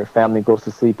your family goes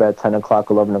to sleep at 10 o'clock,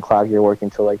 11 o'clock. You're working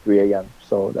till like 3 a.m.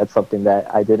 So that's something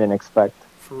that I didn't expect.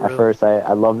 At first.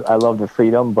 I love the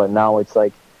freedom, but now it's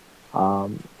like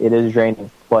it is draining.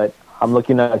 But I'm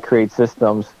looking to create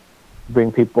systems,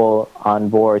 bring people on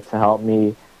board to help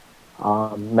me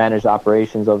manage the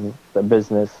operations of the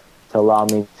business, to allow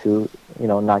me to, you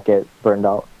know, not get burned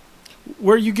out.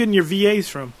 Where are you getting your VAs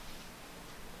from?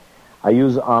 I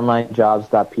use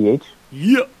onlinejobs.ph.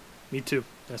 Yeah, me too.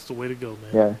 That's the way to go,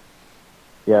 man.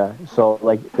 Yeah. So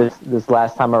like this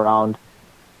last time around,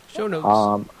 show notes.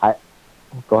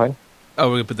 Go ahead. Oh,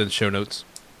 we're gonna put that in show notes.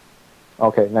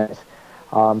 Okay, nice.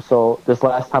 So this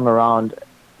last time around,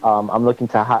 I'm looking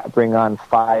to bring on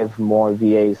 5 more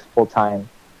VAs full time.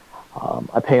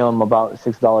 I pay them about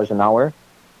 $6 an hour,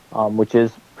 which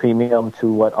is premium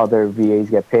to what other VAs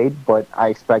get paid, but I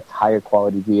expect higher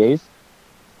quality VAs,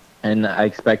 and I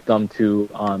expect them to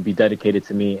be dedicated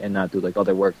to me and not do like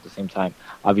other work at the same time.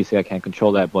 Obviously, I can't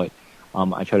control that, but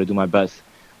I try to do my best.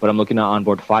 But I'm looking to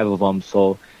onboard 5 of them,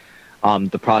 so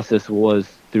the process was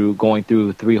going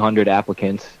through 300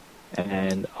 applicants,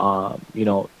 And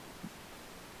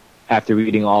after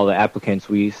reading all the applicants,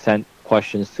 we sent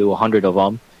questions to 100 of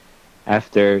them.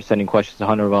 After sending questions to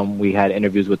 100 of them, we had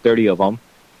interviews with 30 of them.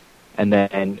 And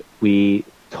then we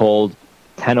told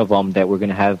 10 of them that we're going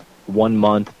to have 1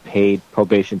 month paid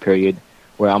probation period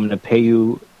where I'm going to pay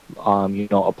you,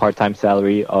 a part-time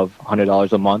salary of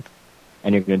 $100 a month,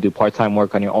 and you're going to do part-time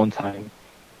work on your own time.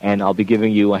 And I'll be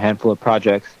giving you a handful of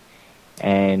projects,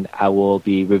 and I will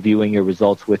be reviewing your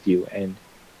results with you. And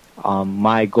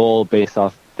my goal based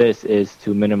off this is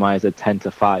to minimize a 10 to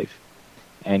 5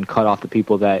 and cut off the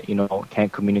people that,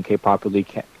 can't communicate properly,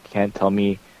 can't tell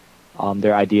me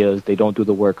their ideas, they don't do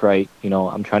the work right.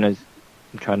 I'm trying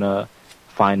to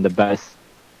find the best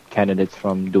candidates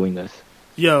from doing this.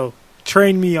 Yo,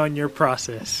 train me on your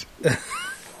process.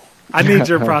 I need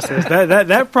your process.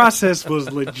 That process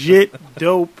was legit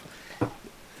dope.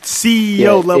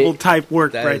 CEO level type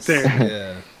work right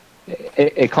there. Yeah.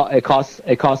 It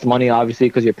costs money, obviously,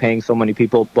 because you're paying so many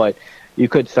people, but you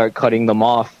could start cutting them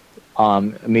off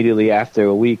immediately after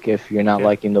a week if you're not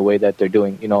liking the way that they're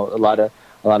doing. A lot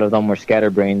of them were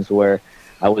scatterbrains where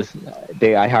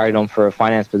I hired them for a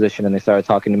finance position, and they started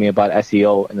talking to me about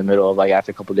SEO in the middle of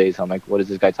after a couple of days. I'm like, what is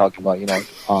this guy talking about?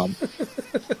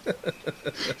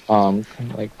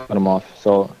 Cut them off.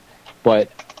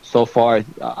 But so far,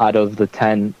 out of the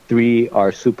 10, 3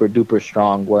 are super duper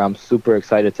strong, where I'm super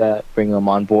excited to bring them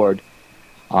on board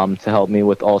to help me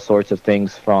with all sorts of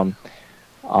things from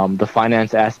the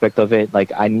finance aspect of it.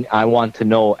 I want to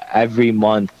know every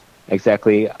month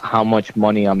exactly how much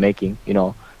money I'm making,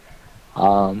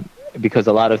 because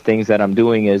a lot of things that I'm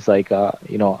doing is I just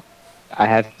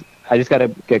got to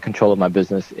get control of my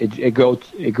business. It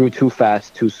grew too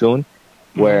fast, too soon,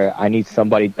 where I need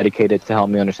somebody dedicated to help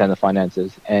me understand the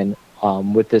finances. And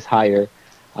with this hire,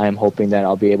 I am hoping that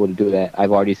I'll be able to do that.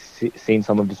 I've already seen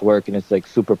some of his work, and it's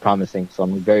super promising. So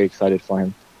I'm very excited for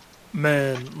him.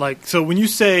 Man, so when you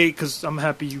say, because I'm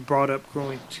happy you brought up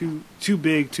growing too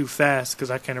big, too fast, because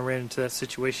I kind of ran into that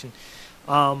situation.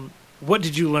 What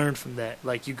did you learn from that?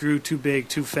 You grew too big,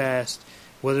 too fast.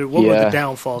 What were the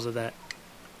downfalls of that?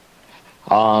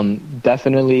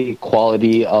 Definitely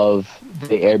quality of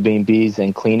the Airbnbs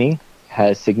and cleaning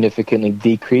has significantly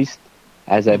decreased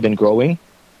as I've been growing.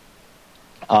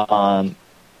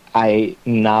 I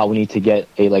now need to get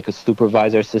a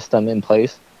supervisor system in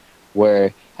place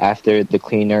where after the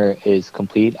cleaner is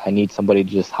complete, I need somebody to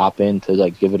just hop in to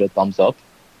give it a thumbs up.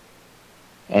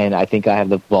 And I think I have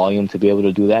the volume to be able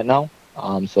to do that now.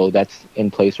 So that's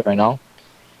in place right now.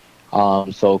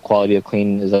 So quality of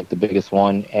cleaning is the biggest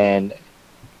one. And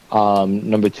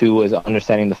number 2 is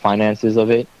understanding the finances of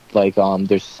it.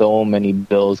 There's so many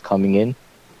bills coming in,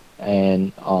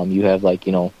 and you have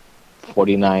 49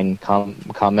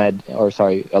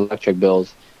 electric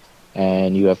bills,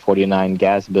 and you have 49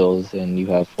 gas bills, and you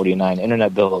have 49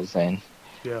 internet bills, and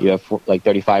you have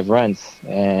 35 rents,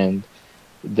 and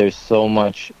there's so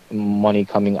much money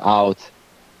coming out,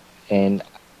 and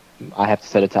I have to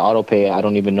set it to auto pay. I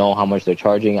don't even know how much they're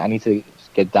charging. I need to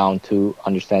get down to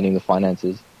understanding the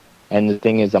finances. And the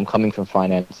thing is, I'm coming from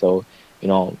finance, so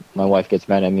my wife gets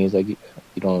mad at me. He's like, you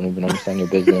don't even understand your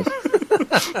business,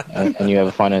 and you have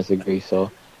a finance degree.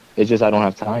 So it's just I don't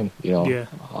have time.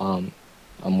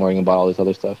 I'm worrying about all this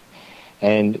other stuff,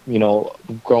 and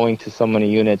growing to so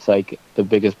many units. The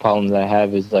biggest problem that I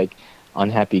have is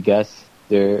unhappy guests.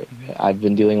 I've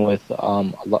been dealing with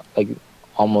a lot,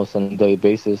 almost on a daily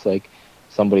basis.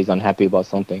 Somebody's unhappy about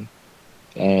something.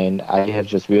 And I have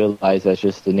just realized that's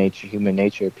just the human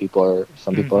nature.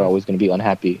 Some people are always going to be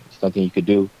unhappy. It's nothing you could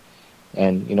do.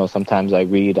 And, sometimes I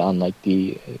read on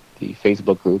the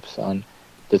Facebook groups on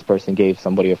this person gave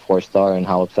somebody a 4-star and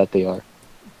how upset they are.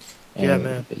 And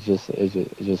man. It's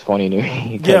just funny to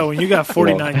me. Yeah, when you got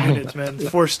 49 units, man,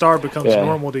 4-star becomes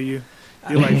normal to you.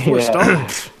 You're like, 4-star?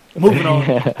 Moving on.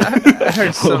 I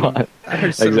heard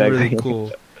something really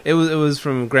cool. It was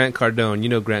from Grant Cardone. You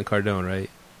know Grant Cardone, right?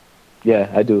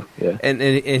 Yeah, I do. Yeah, and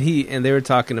they were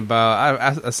talking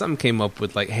about something came up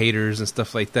with haters and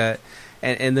stuff like that,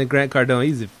 and then Grant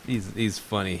Cardone, he's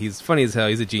funny. He's funny as hell.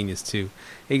 He's a genius too.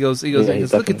 He goes,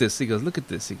 look at this. He goes, look at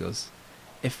this. He goes,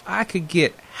 if I could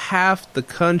get half the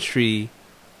country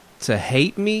to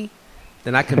hate me,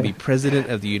 then I can be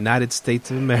president of the United States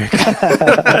of America.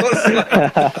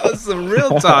 that was some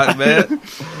real talk, man.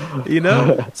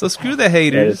 So screw the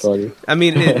haters. I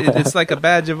mean, it's like a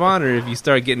badge of honor if you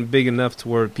start getting big enough to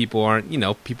where people aren't,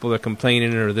 people are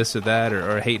complaining or this or that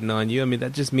or hating on you. I mean,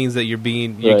 that just means that you're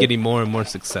getting more and more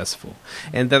successful.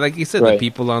 And that, like you said, the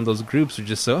people on those groups are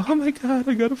just so, oh my God,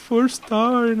 I got a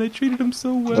 4-star and I treated them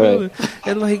so well.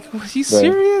 And are you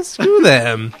serious? Screw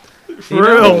them. For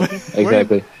real.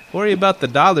 Exactly. Worry about the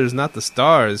dollars, not the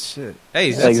stars. Shit. Hey,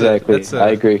 Exactly. I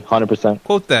agree, 100%.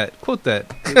 Quote that. Worry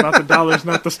about the dollars,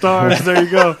 not the stars. There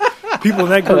you go. People in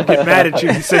that group get mad at you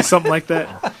if you say something like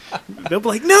that. They'll be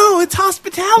like, "No, it's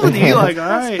hospitality." You're like, "All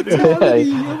right,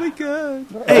 hospitality. Oh my god."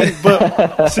 Hey,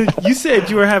 but so you said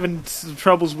you were having some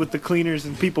troubles with the cleaners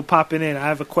and people popping in. I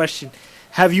have a question.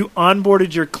 Have you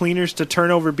onboarded your cleaners to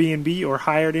Turnover B&B or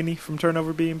hired any from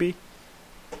Turnover B&B?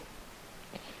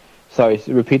 Sorry,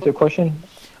 repeat the question.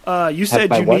 You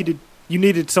said you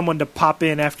needed someone to pop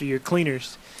in after your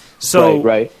cleaners. So,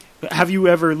 right. Have you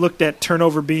ever looked at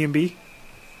Turnover B&B?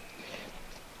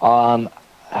 Tell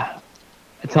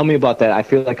me about that. I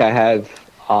feel like I have.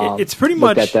 It's pretty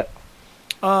much. At that.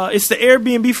 It's the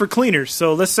Airbnb for cleaners.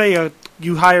 So let's say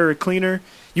you hire a cleaner.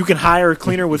 You can hire a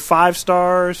cleaner with 5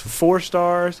 stars, 4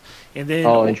 stars, and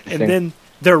then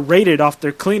they're rated off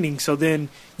their cleaning. So then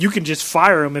you can just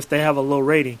fire them if they have a low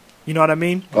rating. You know what I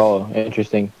mean? Oh,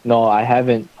 interesting. No, I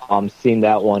haven't seen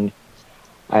that one,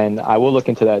 and I will look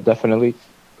into that definitely.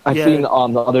 I've seen the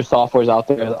other softwares out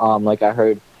there. Like I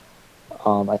heard,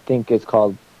 I think it's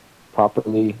called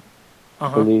Properly,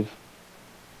 I believe,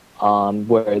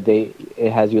 where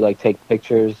it has you like take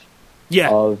pictures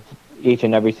of each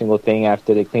and every single thing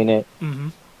after they clean it.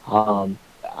 Mm-hmm.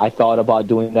 I thought about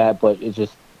doing that, but it's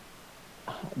just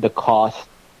the cost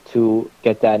to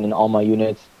get that in all my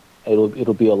units.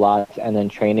 It'll be a lot, and then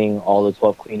training all the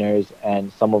 12 cleaners,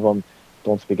 and some of them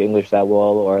don't speak English that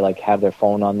well or like have their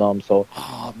phone on them. So,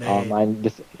 I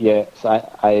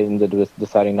ended up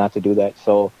deciding not to do that.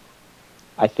 So,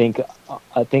 I think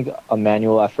a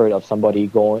manual effort of somebody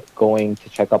going to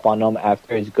check up on them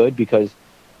after is good, because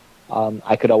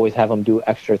I could always have them do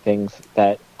extra things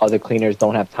that other cleaners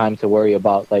don't have time to worry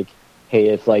about. Like, hey,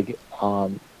 if like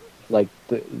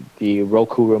the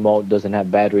Roku remote doesn't have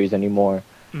batteries anymore.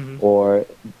 Mm-hmm. Or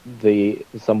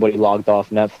somebody logged off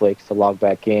Netflix to log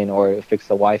back in, or fix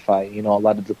the Wi-Fi. You know, a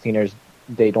lot of the cleaners,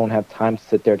 they don't have time to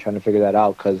sit there trying to figure that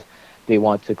out, because they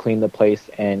want to clean the place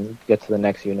and get to the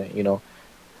next unit. You know,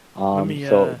 let me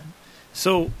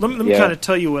kind of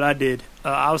tell you what I did.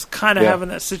 I was kind of having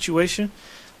that situation.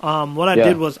 What I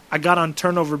did was I got on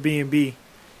Turnover B&B,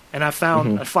 and I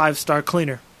found a 5-star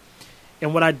cleaner.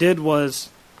 And what I did was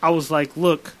I was like,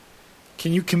 "Look,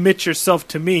 can you commit yourself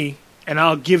to me? And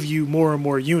I'll give you more and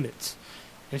more units."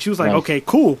 And she was like, "Okay,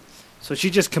 cool." So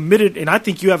she just committed, and I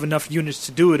think you have enough units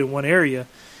to do it in one area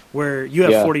where you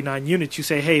have 49 units. You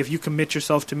say, "Hey, if you commit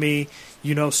yourself to me,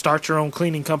 you know, start your own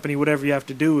cleaning company, whatever you have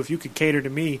to do. If you could cater to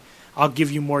me, I'll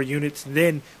give you more units. And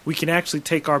then we can actually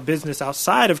take our business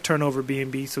outside of Turnover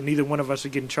B&B, so neither one of us are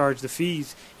getting charged the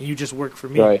fees, and you just work for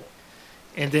me." Right.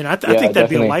 And then I think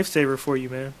that'd be a lifesaver for you,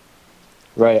 man.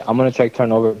 Right, I'm gonna check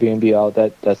Turnover B&B out.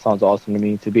 That sounds awesome to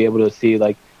me, to be able to see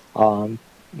like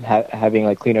having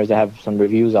like cleaners that have some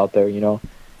reviews out there. You know,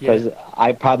 because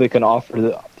I probably can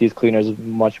offer these cleaners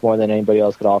much more than anybody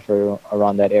else could offer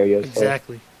around that area.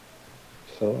 Exactly.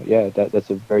 So yeah, that's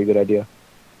a very good idea.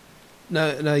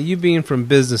 Now you being from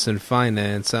business and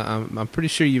finance, I'm pretty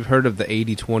sure you've heard of the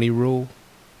 80-20 rule.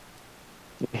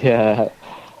 Yeah.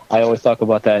 I always talk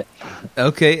about that.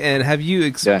 Okay, and have you...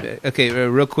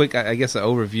 real quick, I guess an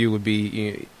overview would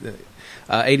be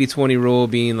 80-20 rule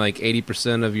being like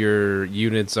 80% of your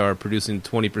units are producing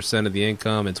 20% of the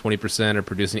income, and 20% are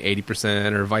producing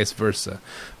 80%, or vice versa,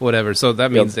 whatever. So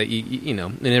that means that, you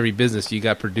know, in every business you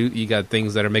got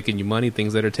things that are making you money,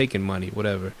 things that are taking money,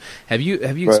 whatever. Have you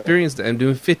experienced... I'm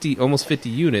doing almost 50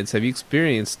 units. Have you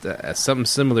experienced something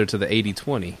similar to the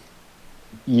 80-20?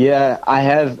 Yeah, I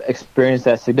have experienced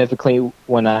that significantly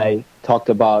when I talked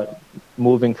about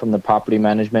moving from the property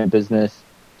management business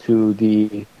to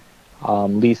the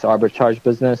lease arbitrage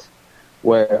business,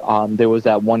 where there was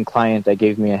that one client that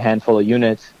gave me a handful of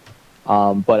units,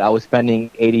 but I was spending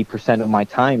 80% of my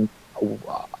time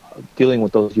dealing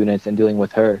with those units and dealing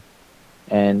with her.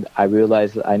 And I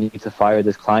realized I need to fire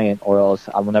this client, or else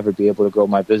I will never be able to grow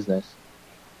my business.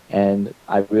 And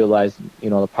I realized, you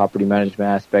know, the property management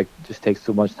aspect just takes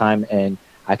too much time, and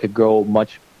I could grow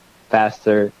much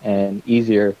faster and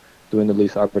easier doing the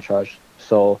lease arbitrage.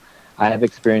 So I have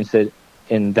experienced it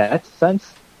in that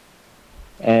sense.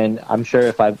 And I'm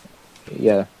sure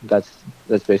that's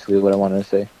basically what I wanted to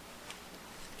say.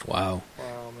 Wow,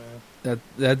 man.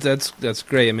 That's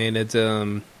great. I mean, it's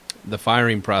the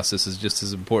firing process is just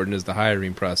as important as the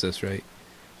hiring process, right?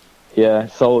 Yeah.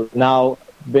 So now,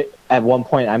 at one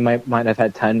point, I might have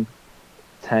had 10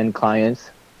 clients,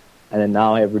 and then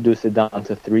now I have reduced it down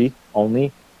to 3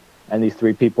 only. And these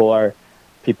 3 people are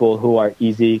people who are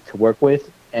easy to work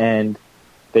with, and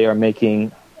they are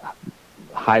making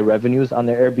high revenues on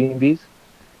their Airbnbs.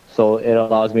 So it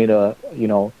allows me to,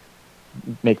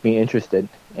 make me interested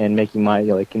in making my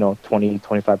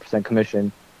 20-25%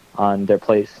 commission on their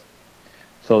place.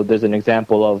 So there's an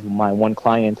example of my one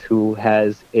client who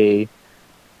has a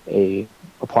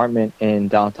apartment in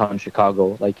downtown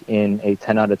Chicago, like in a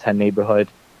 10 out of 10 neighborhood.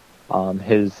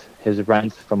 His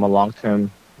rent from a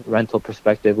long-term rental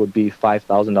perspective would be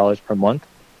 $5,000 per month.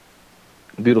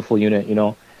 Beautiful unit,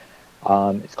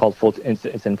 it's called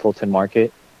it's in Fulton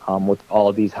Market, with all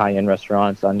of these high-end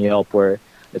restaurants on Yelp where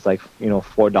it's like,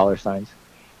 $4 signs.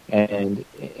 And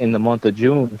in the month of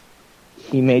June,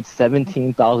 he made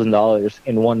 $17,000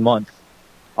 in 1 month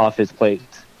off his place.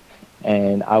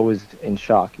 And I was in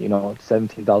shock.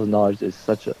 $17,000 is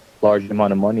such a large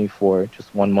amount of money for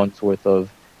just 1 month's worth of,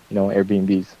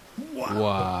 Airbnbs.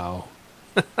 Wow.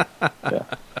 Yeah.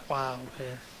 Wow,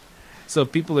 man. So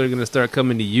people are going to start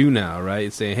coming to you now,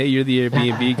 right? Saying, "Hey, you're the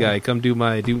Airbnb guy. Come do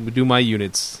my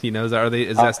units."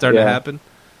 Is that starting to happen?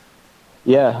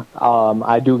 Yeah,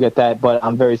 I do get that, but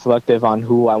I'm very selective on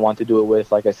who I want to do it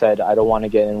with. Like I said, I don't want to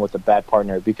get in with a bad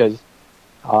partner because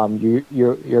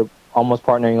you're almost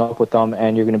partnering up with them,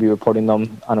 and you're going to be reporting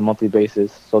them on a monthly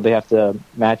basis. So they have to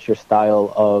match your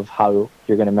style of how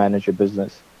you're going to manage your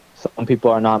business. Some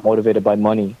people are not motivated by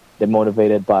money; they're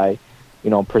motivated by,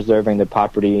 preserving the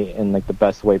property in like the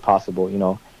best way possible.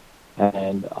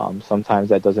 And sometimes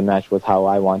that doesn't match with how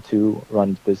I want to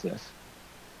run the business.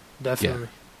 Definitely. Yeah.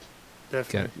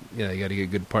 Definitely. You got to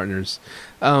get good partners.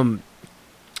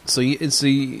 So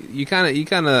you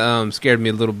kind of scared me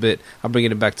a little bit. I'm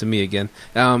bringing it back to me again.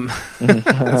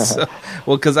 Because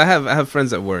I have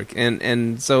friends at work,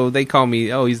 and so they call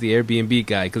me, oh, he's the Airbnb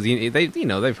guy, because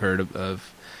they've heard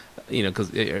of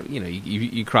because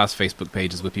you cross Facebook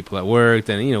pages with people at work,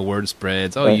 then word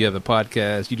spreads. Oh, right. You have a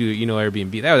podcast, you do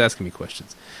Airbnb. That was asking me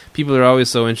questions. People are always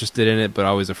so interested in it, but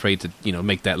always afraid to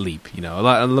make that leap.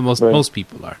 Most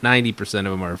people are. 90% of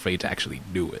them are afraid to actually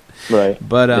do it. Right.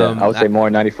 But I would say more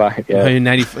 95. Yeah.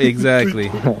 95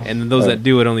 exactly. And those that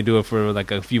do it only do it for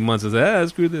like a few months. And say,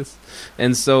 screw this.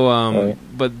 And so, right.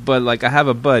 but like I have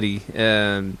a buddy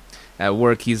at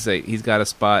work. He's got a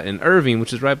spot in Irving,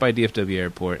 which is right by DFW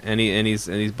Airport, and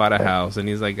he's bought a house, and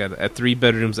he's like at 3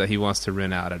 bedrooms that he wants to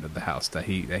rent out of the house that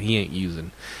he ain't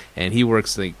using, and he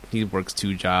works 2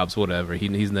 jobs, whatever.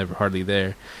 He's never hardly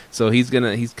there, so he's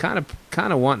kind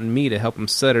of wanting me to help him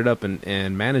set it up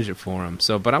and manage it for him.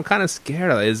 So, but I'm kind of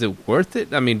scared. Is it worth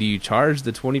it? I mean, do you charge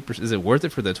the 20%? Is it worth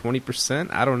it for the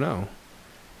 20%? I don't know.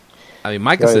 I mean,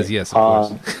 Micah says yes, of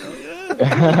course.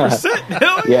 20%,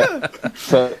 hell yeah.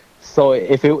 So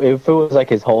if it was like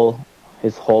his whole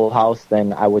house,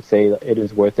 then I would say it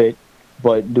is worth it.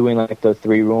 But doing like the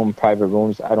 3-room private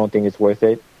rooms, I don't think it's worth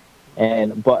it.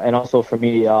 And also for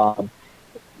me,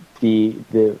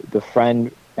 the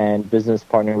friend and business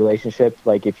partner relationship,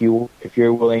 like if you're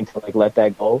willing to like let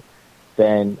that go,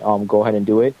 then go ahead and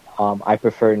do it. I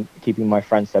prefer keeping my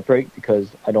friends separate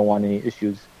because I don't want any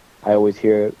issues. I always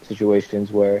hear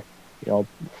situations where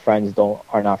friends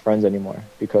are not friends anymore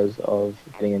because of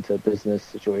getting into business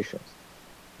situations.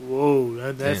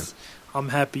 Whoa, that's. I'm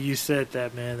happy you said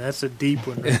that, man. That's a deep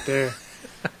one right there.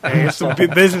 Hey, there's some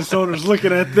big business owners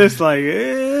looking at this like,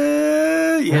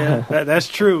 yeah, that's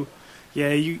true.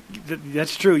 Yeah,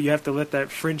 that's true. You have to let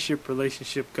that friendship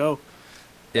relationship go.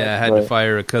 Yeah, I had to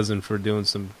fire a cousin for doing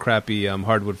some crappy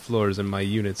hardwood floors in my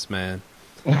units, man.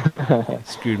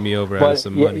 Screwed me over out of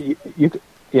some money.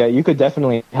 You could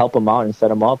definitely help them out and set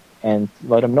them up and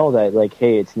let them know that, like,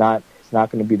 hey, it's not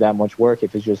going to be that much work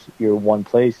if it's just your one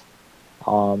place.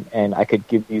 And I could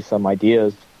give you some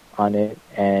ideas on it,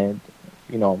 and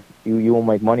you won't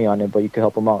make money on it, but you could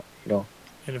help them out.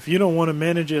 And if you don't want to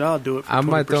manage it, I'll do it for 20%. I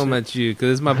might throw them at you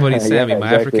because it's my buddy Sammy,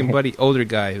 my African buddy, older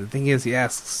guy. The thing is,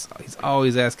 he's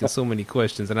always asking so many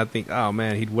questions, and I think, oh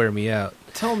man, he'd wear me out.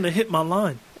 Tell him to hit my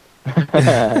line.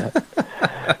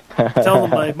 Tell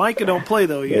him, like, Micah don't play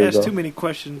though. He asks too many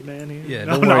questions, man.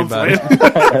 Don't worry about it.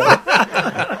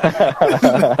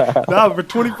 No, for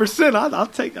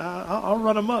 20%, I'll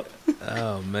run him up.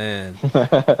 Oh man,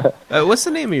 what's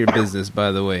the name of your business,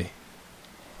 by the way?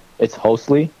 It's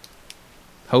Hostly.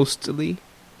 Hostly?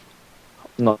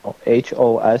 No,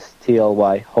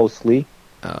 HOSTLY. Hostly.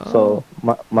 Oh. So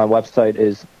my website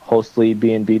is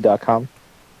hostlybnb.com.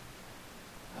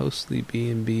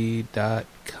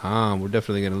 Hostlybnb.com. We're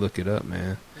definitely going to look it up,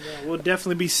 man. Yeah, we'll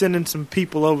definitely be sending some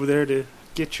people over there to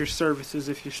get your services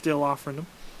if you're still offering them.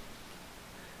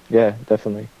 Yeah,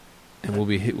 definitely. And we'll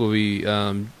be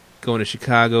going to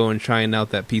Chicago and trying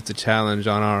out that pizza challenge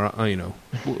on our,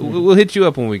 we'll hit you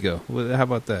up when we go. How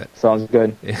about that? Sounds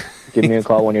good. Yeah. Give me a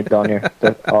call when you're down here.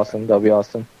 That's awesome. That'll be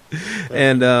awesome.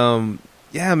 And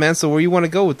Yeah, man. So where you want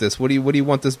to go with this? What do you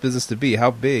want this business to be?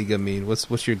 How big? I mean,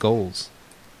 what's your goals?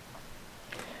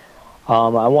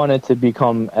 I want it to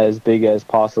become as big as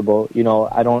possible. You know,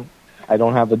 I don't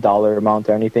have a dollar amount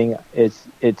or anything.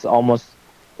 It's almost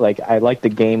like I like the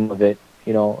game of it.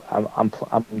 You know, I'm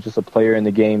just a player in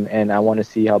the game, and I want to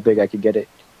see how big I could get it.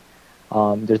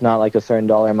 There's not like a certain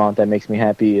dollar amount that makes me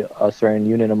happy, a certain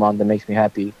unit amount that makes me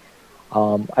happy.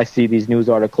 I see these news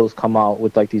articles come out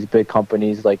with like these big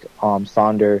companies like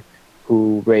Sonder,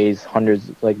 who raise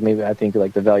hundreds, like maybe I think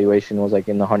like the valuation was like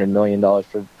in the $100 million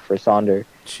for Sonder.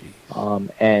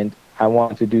 And I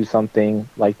want to do something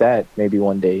like that maybe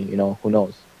one day. You know, who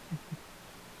knows?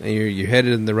 And you're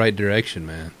headed in the right direction,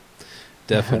 man.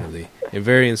 Definitely. And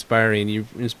very inspiring. You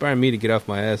inspire me to get off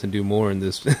my ass and do more in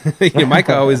this. You know,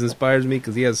 Micah always inspires me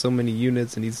because he has so many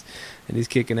units and he's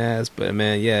kicking ass. But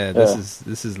man,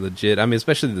 this is legit. I mean,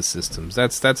 especially the systems.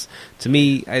 That's to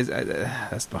me.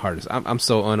 That's the hardest. I'm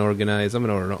so unorganized. I'm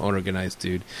an unorganized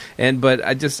dude. But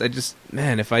I just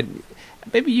man, if I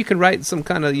maybe you can write some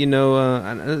kind of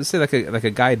say like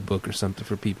a guidebook or something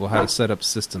for people how to set up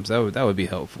systems. That would be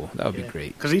helpful. That would be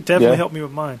great. Because he definitely helped me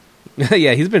with mine.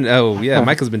 Yeah, he's been. Oh, yeah,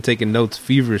 Michael's been taking notes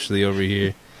feverishly over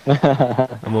here.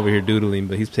 I'm over here doodling,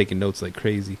 but he's taking notes like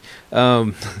crazy.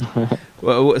 So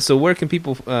where can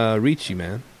people reach you,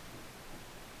 man?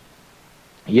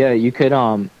 Yeah, you could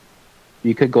go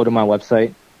to my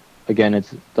website. Again,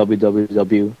 it's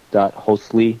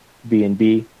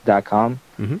www.hostlybnb.com.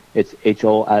 Mm-hmm. It's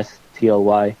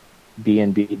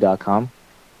HOSTLYBNB.com,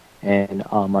 and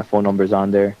my phone number's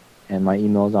on there, and my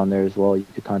email's on there as well. You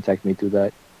could contact me through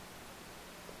that.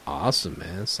 Awesome,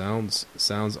 man. Sounds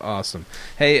awesome.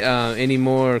 Hey, any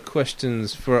more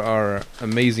questions for our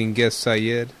amazing guest,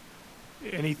 Syed?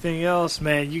 Anything else,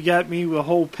 man? You got me with a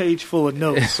whole page full of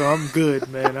notes, so I'm good,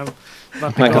 man.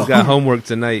 Michael's got homework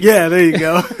tonight. Yeah, there you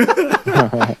go.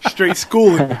 Straight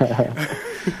schooling.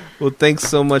 Well, thanks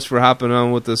so much for hopping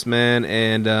on with us, man.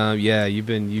 And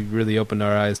you've really opened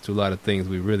our eyes to a lot of things.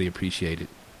 We really appreciate it.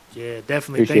 Yeah,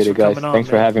 definitely. Appreciate it, guys. Thanks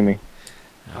for having me.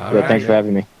 Thanks for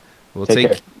having me. Well,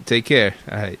 take care.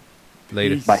 All right.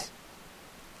 Later. Peace. Bye.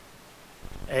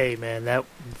 Hey, man, that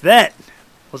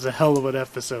was a hell of an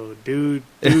episode. Dude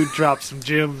dropped some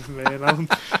gems, man.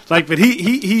 But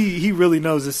he really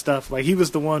knows his stuff. Like, he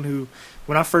was the one who,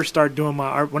 when I first started doing my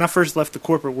art, when I first left the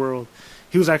corporate world,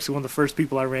 he was actually one of the first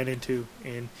people I ran into,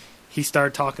 and he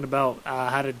started talking about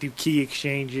how to do key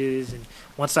exchanges, and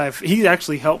he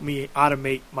actually helped me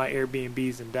automate my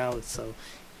Airbnbs in Dallas. So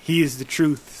he is the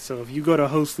truth. So if you go to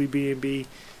Hostly B&B,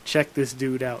 check this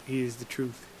dude out. He is the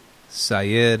truth.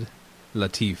 Syed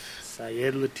Latif.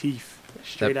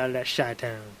 Straight out of that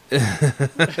Chi-Town.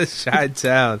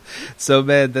 Chi-Town. So,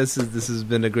 man, this has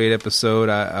been a great episode.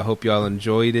 I hope y'all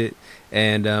enjoyed it.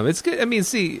 And it's good. I mean,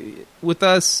 see, with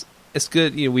us, it's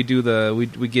good. You know, we do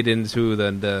we get into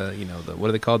the what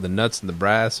are they called? The nuts and the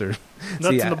brass, or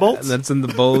nuts and the bolts. Nuts and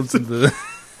the bolts and the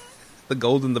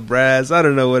gold and the brass. I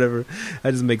don't know, whatever.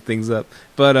 I just make things up.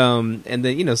 But and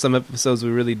then some episodes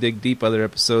we really dig deep. Other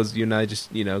episodes, you and I just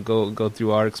go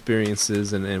through our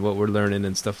experiences and what we're learning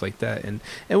and stuff like that. And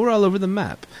we're all over the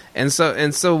map. And so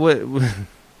what.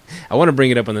 I want to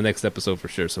bring it up on the next episode for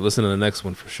sure. So listen to the next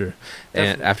one for sure.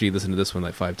 Definitely. And after you listen to this one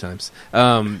like 5 times.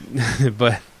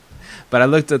 But I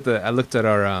looked at our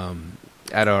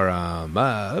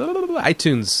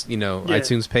iTunes,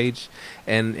 iTunes page,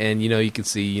 and you can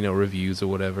see reviews or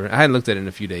whatever. I hadn't looked at it in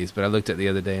a few days, but I looked at it the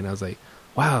other day and I was like,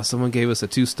 wow, someone gave us a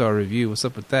 2-star review. What's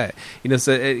up with that?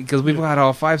 So because we've got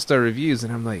all 5-star reviews,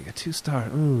 and I'm like, a 2-star.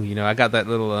 Ooh, I got that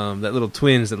little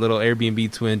twinge, that little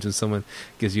Airbnb twinge when someone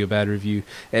gives you a bad review.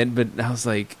 But I was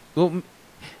like, well.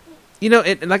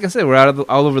 And like I said, we're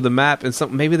all over the map,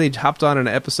 and maybe they hopped on an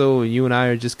episode and you and I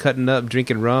are just cutting up,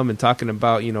 drinking rum, and talking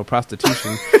about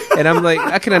prostitution. And I'm like,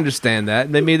 I can understand that.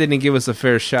 Maybe they didn't give us a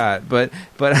fair shot, but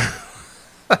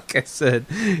like I said,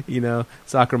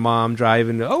 soccer mom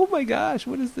driving. Oh my gosh,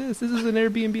 what is this? This isn't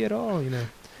Airbnb at all.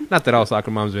 Not that all soccer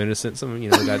moms are innocent. Some they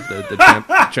got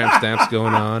the tramp stamps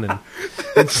going on, and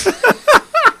it's.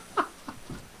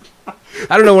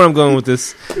 I don't know where I'm going with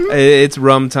this. It's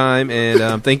rum time,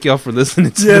 and thank y'all for listening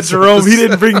to this Jerome, episode. He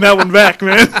didn't bring that one back,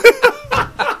 man.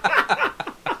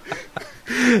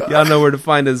 Y'all know where to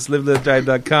find us,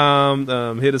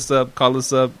 liveletdrive.com. Hit us up, call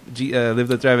us up,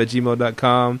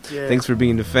 liveletdrive@gmail.com. Yeah. Thanks for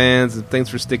being the fans, and thanks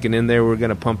for sticking in there. We're going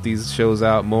to pump these shows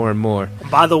out more and more.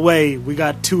 By the way, we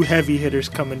got 2 heavy hitters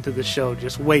coming to the show.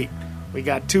 Just wait. We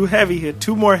got 2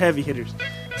 more heavy hitters.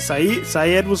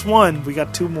 Syed was 1. We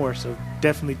got 2 more, so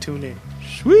definitely tune in.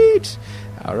 Sweet.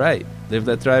 All right. Live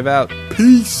Let Thrive out.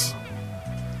 Peace.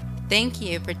 Thank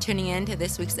you for tuning in to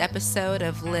this week's episode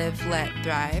of Live, Let,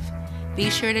 Thrive. Be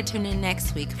sure to tune in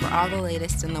next week for all the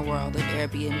latest in the world of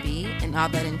Airbnb and all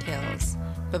that entails.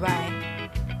 Bye-bye.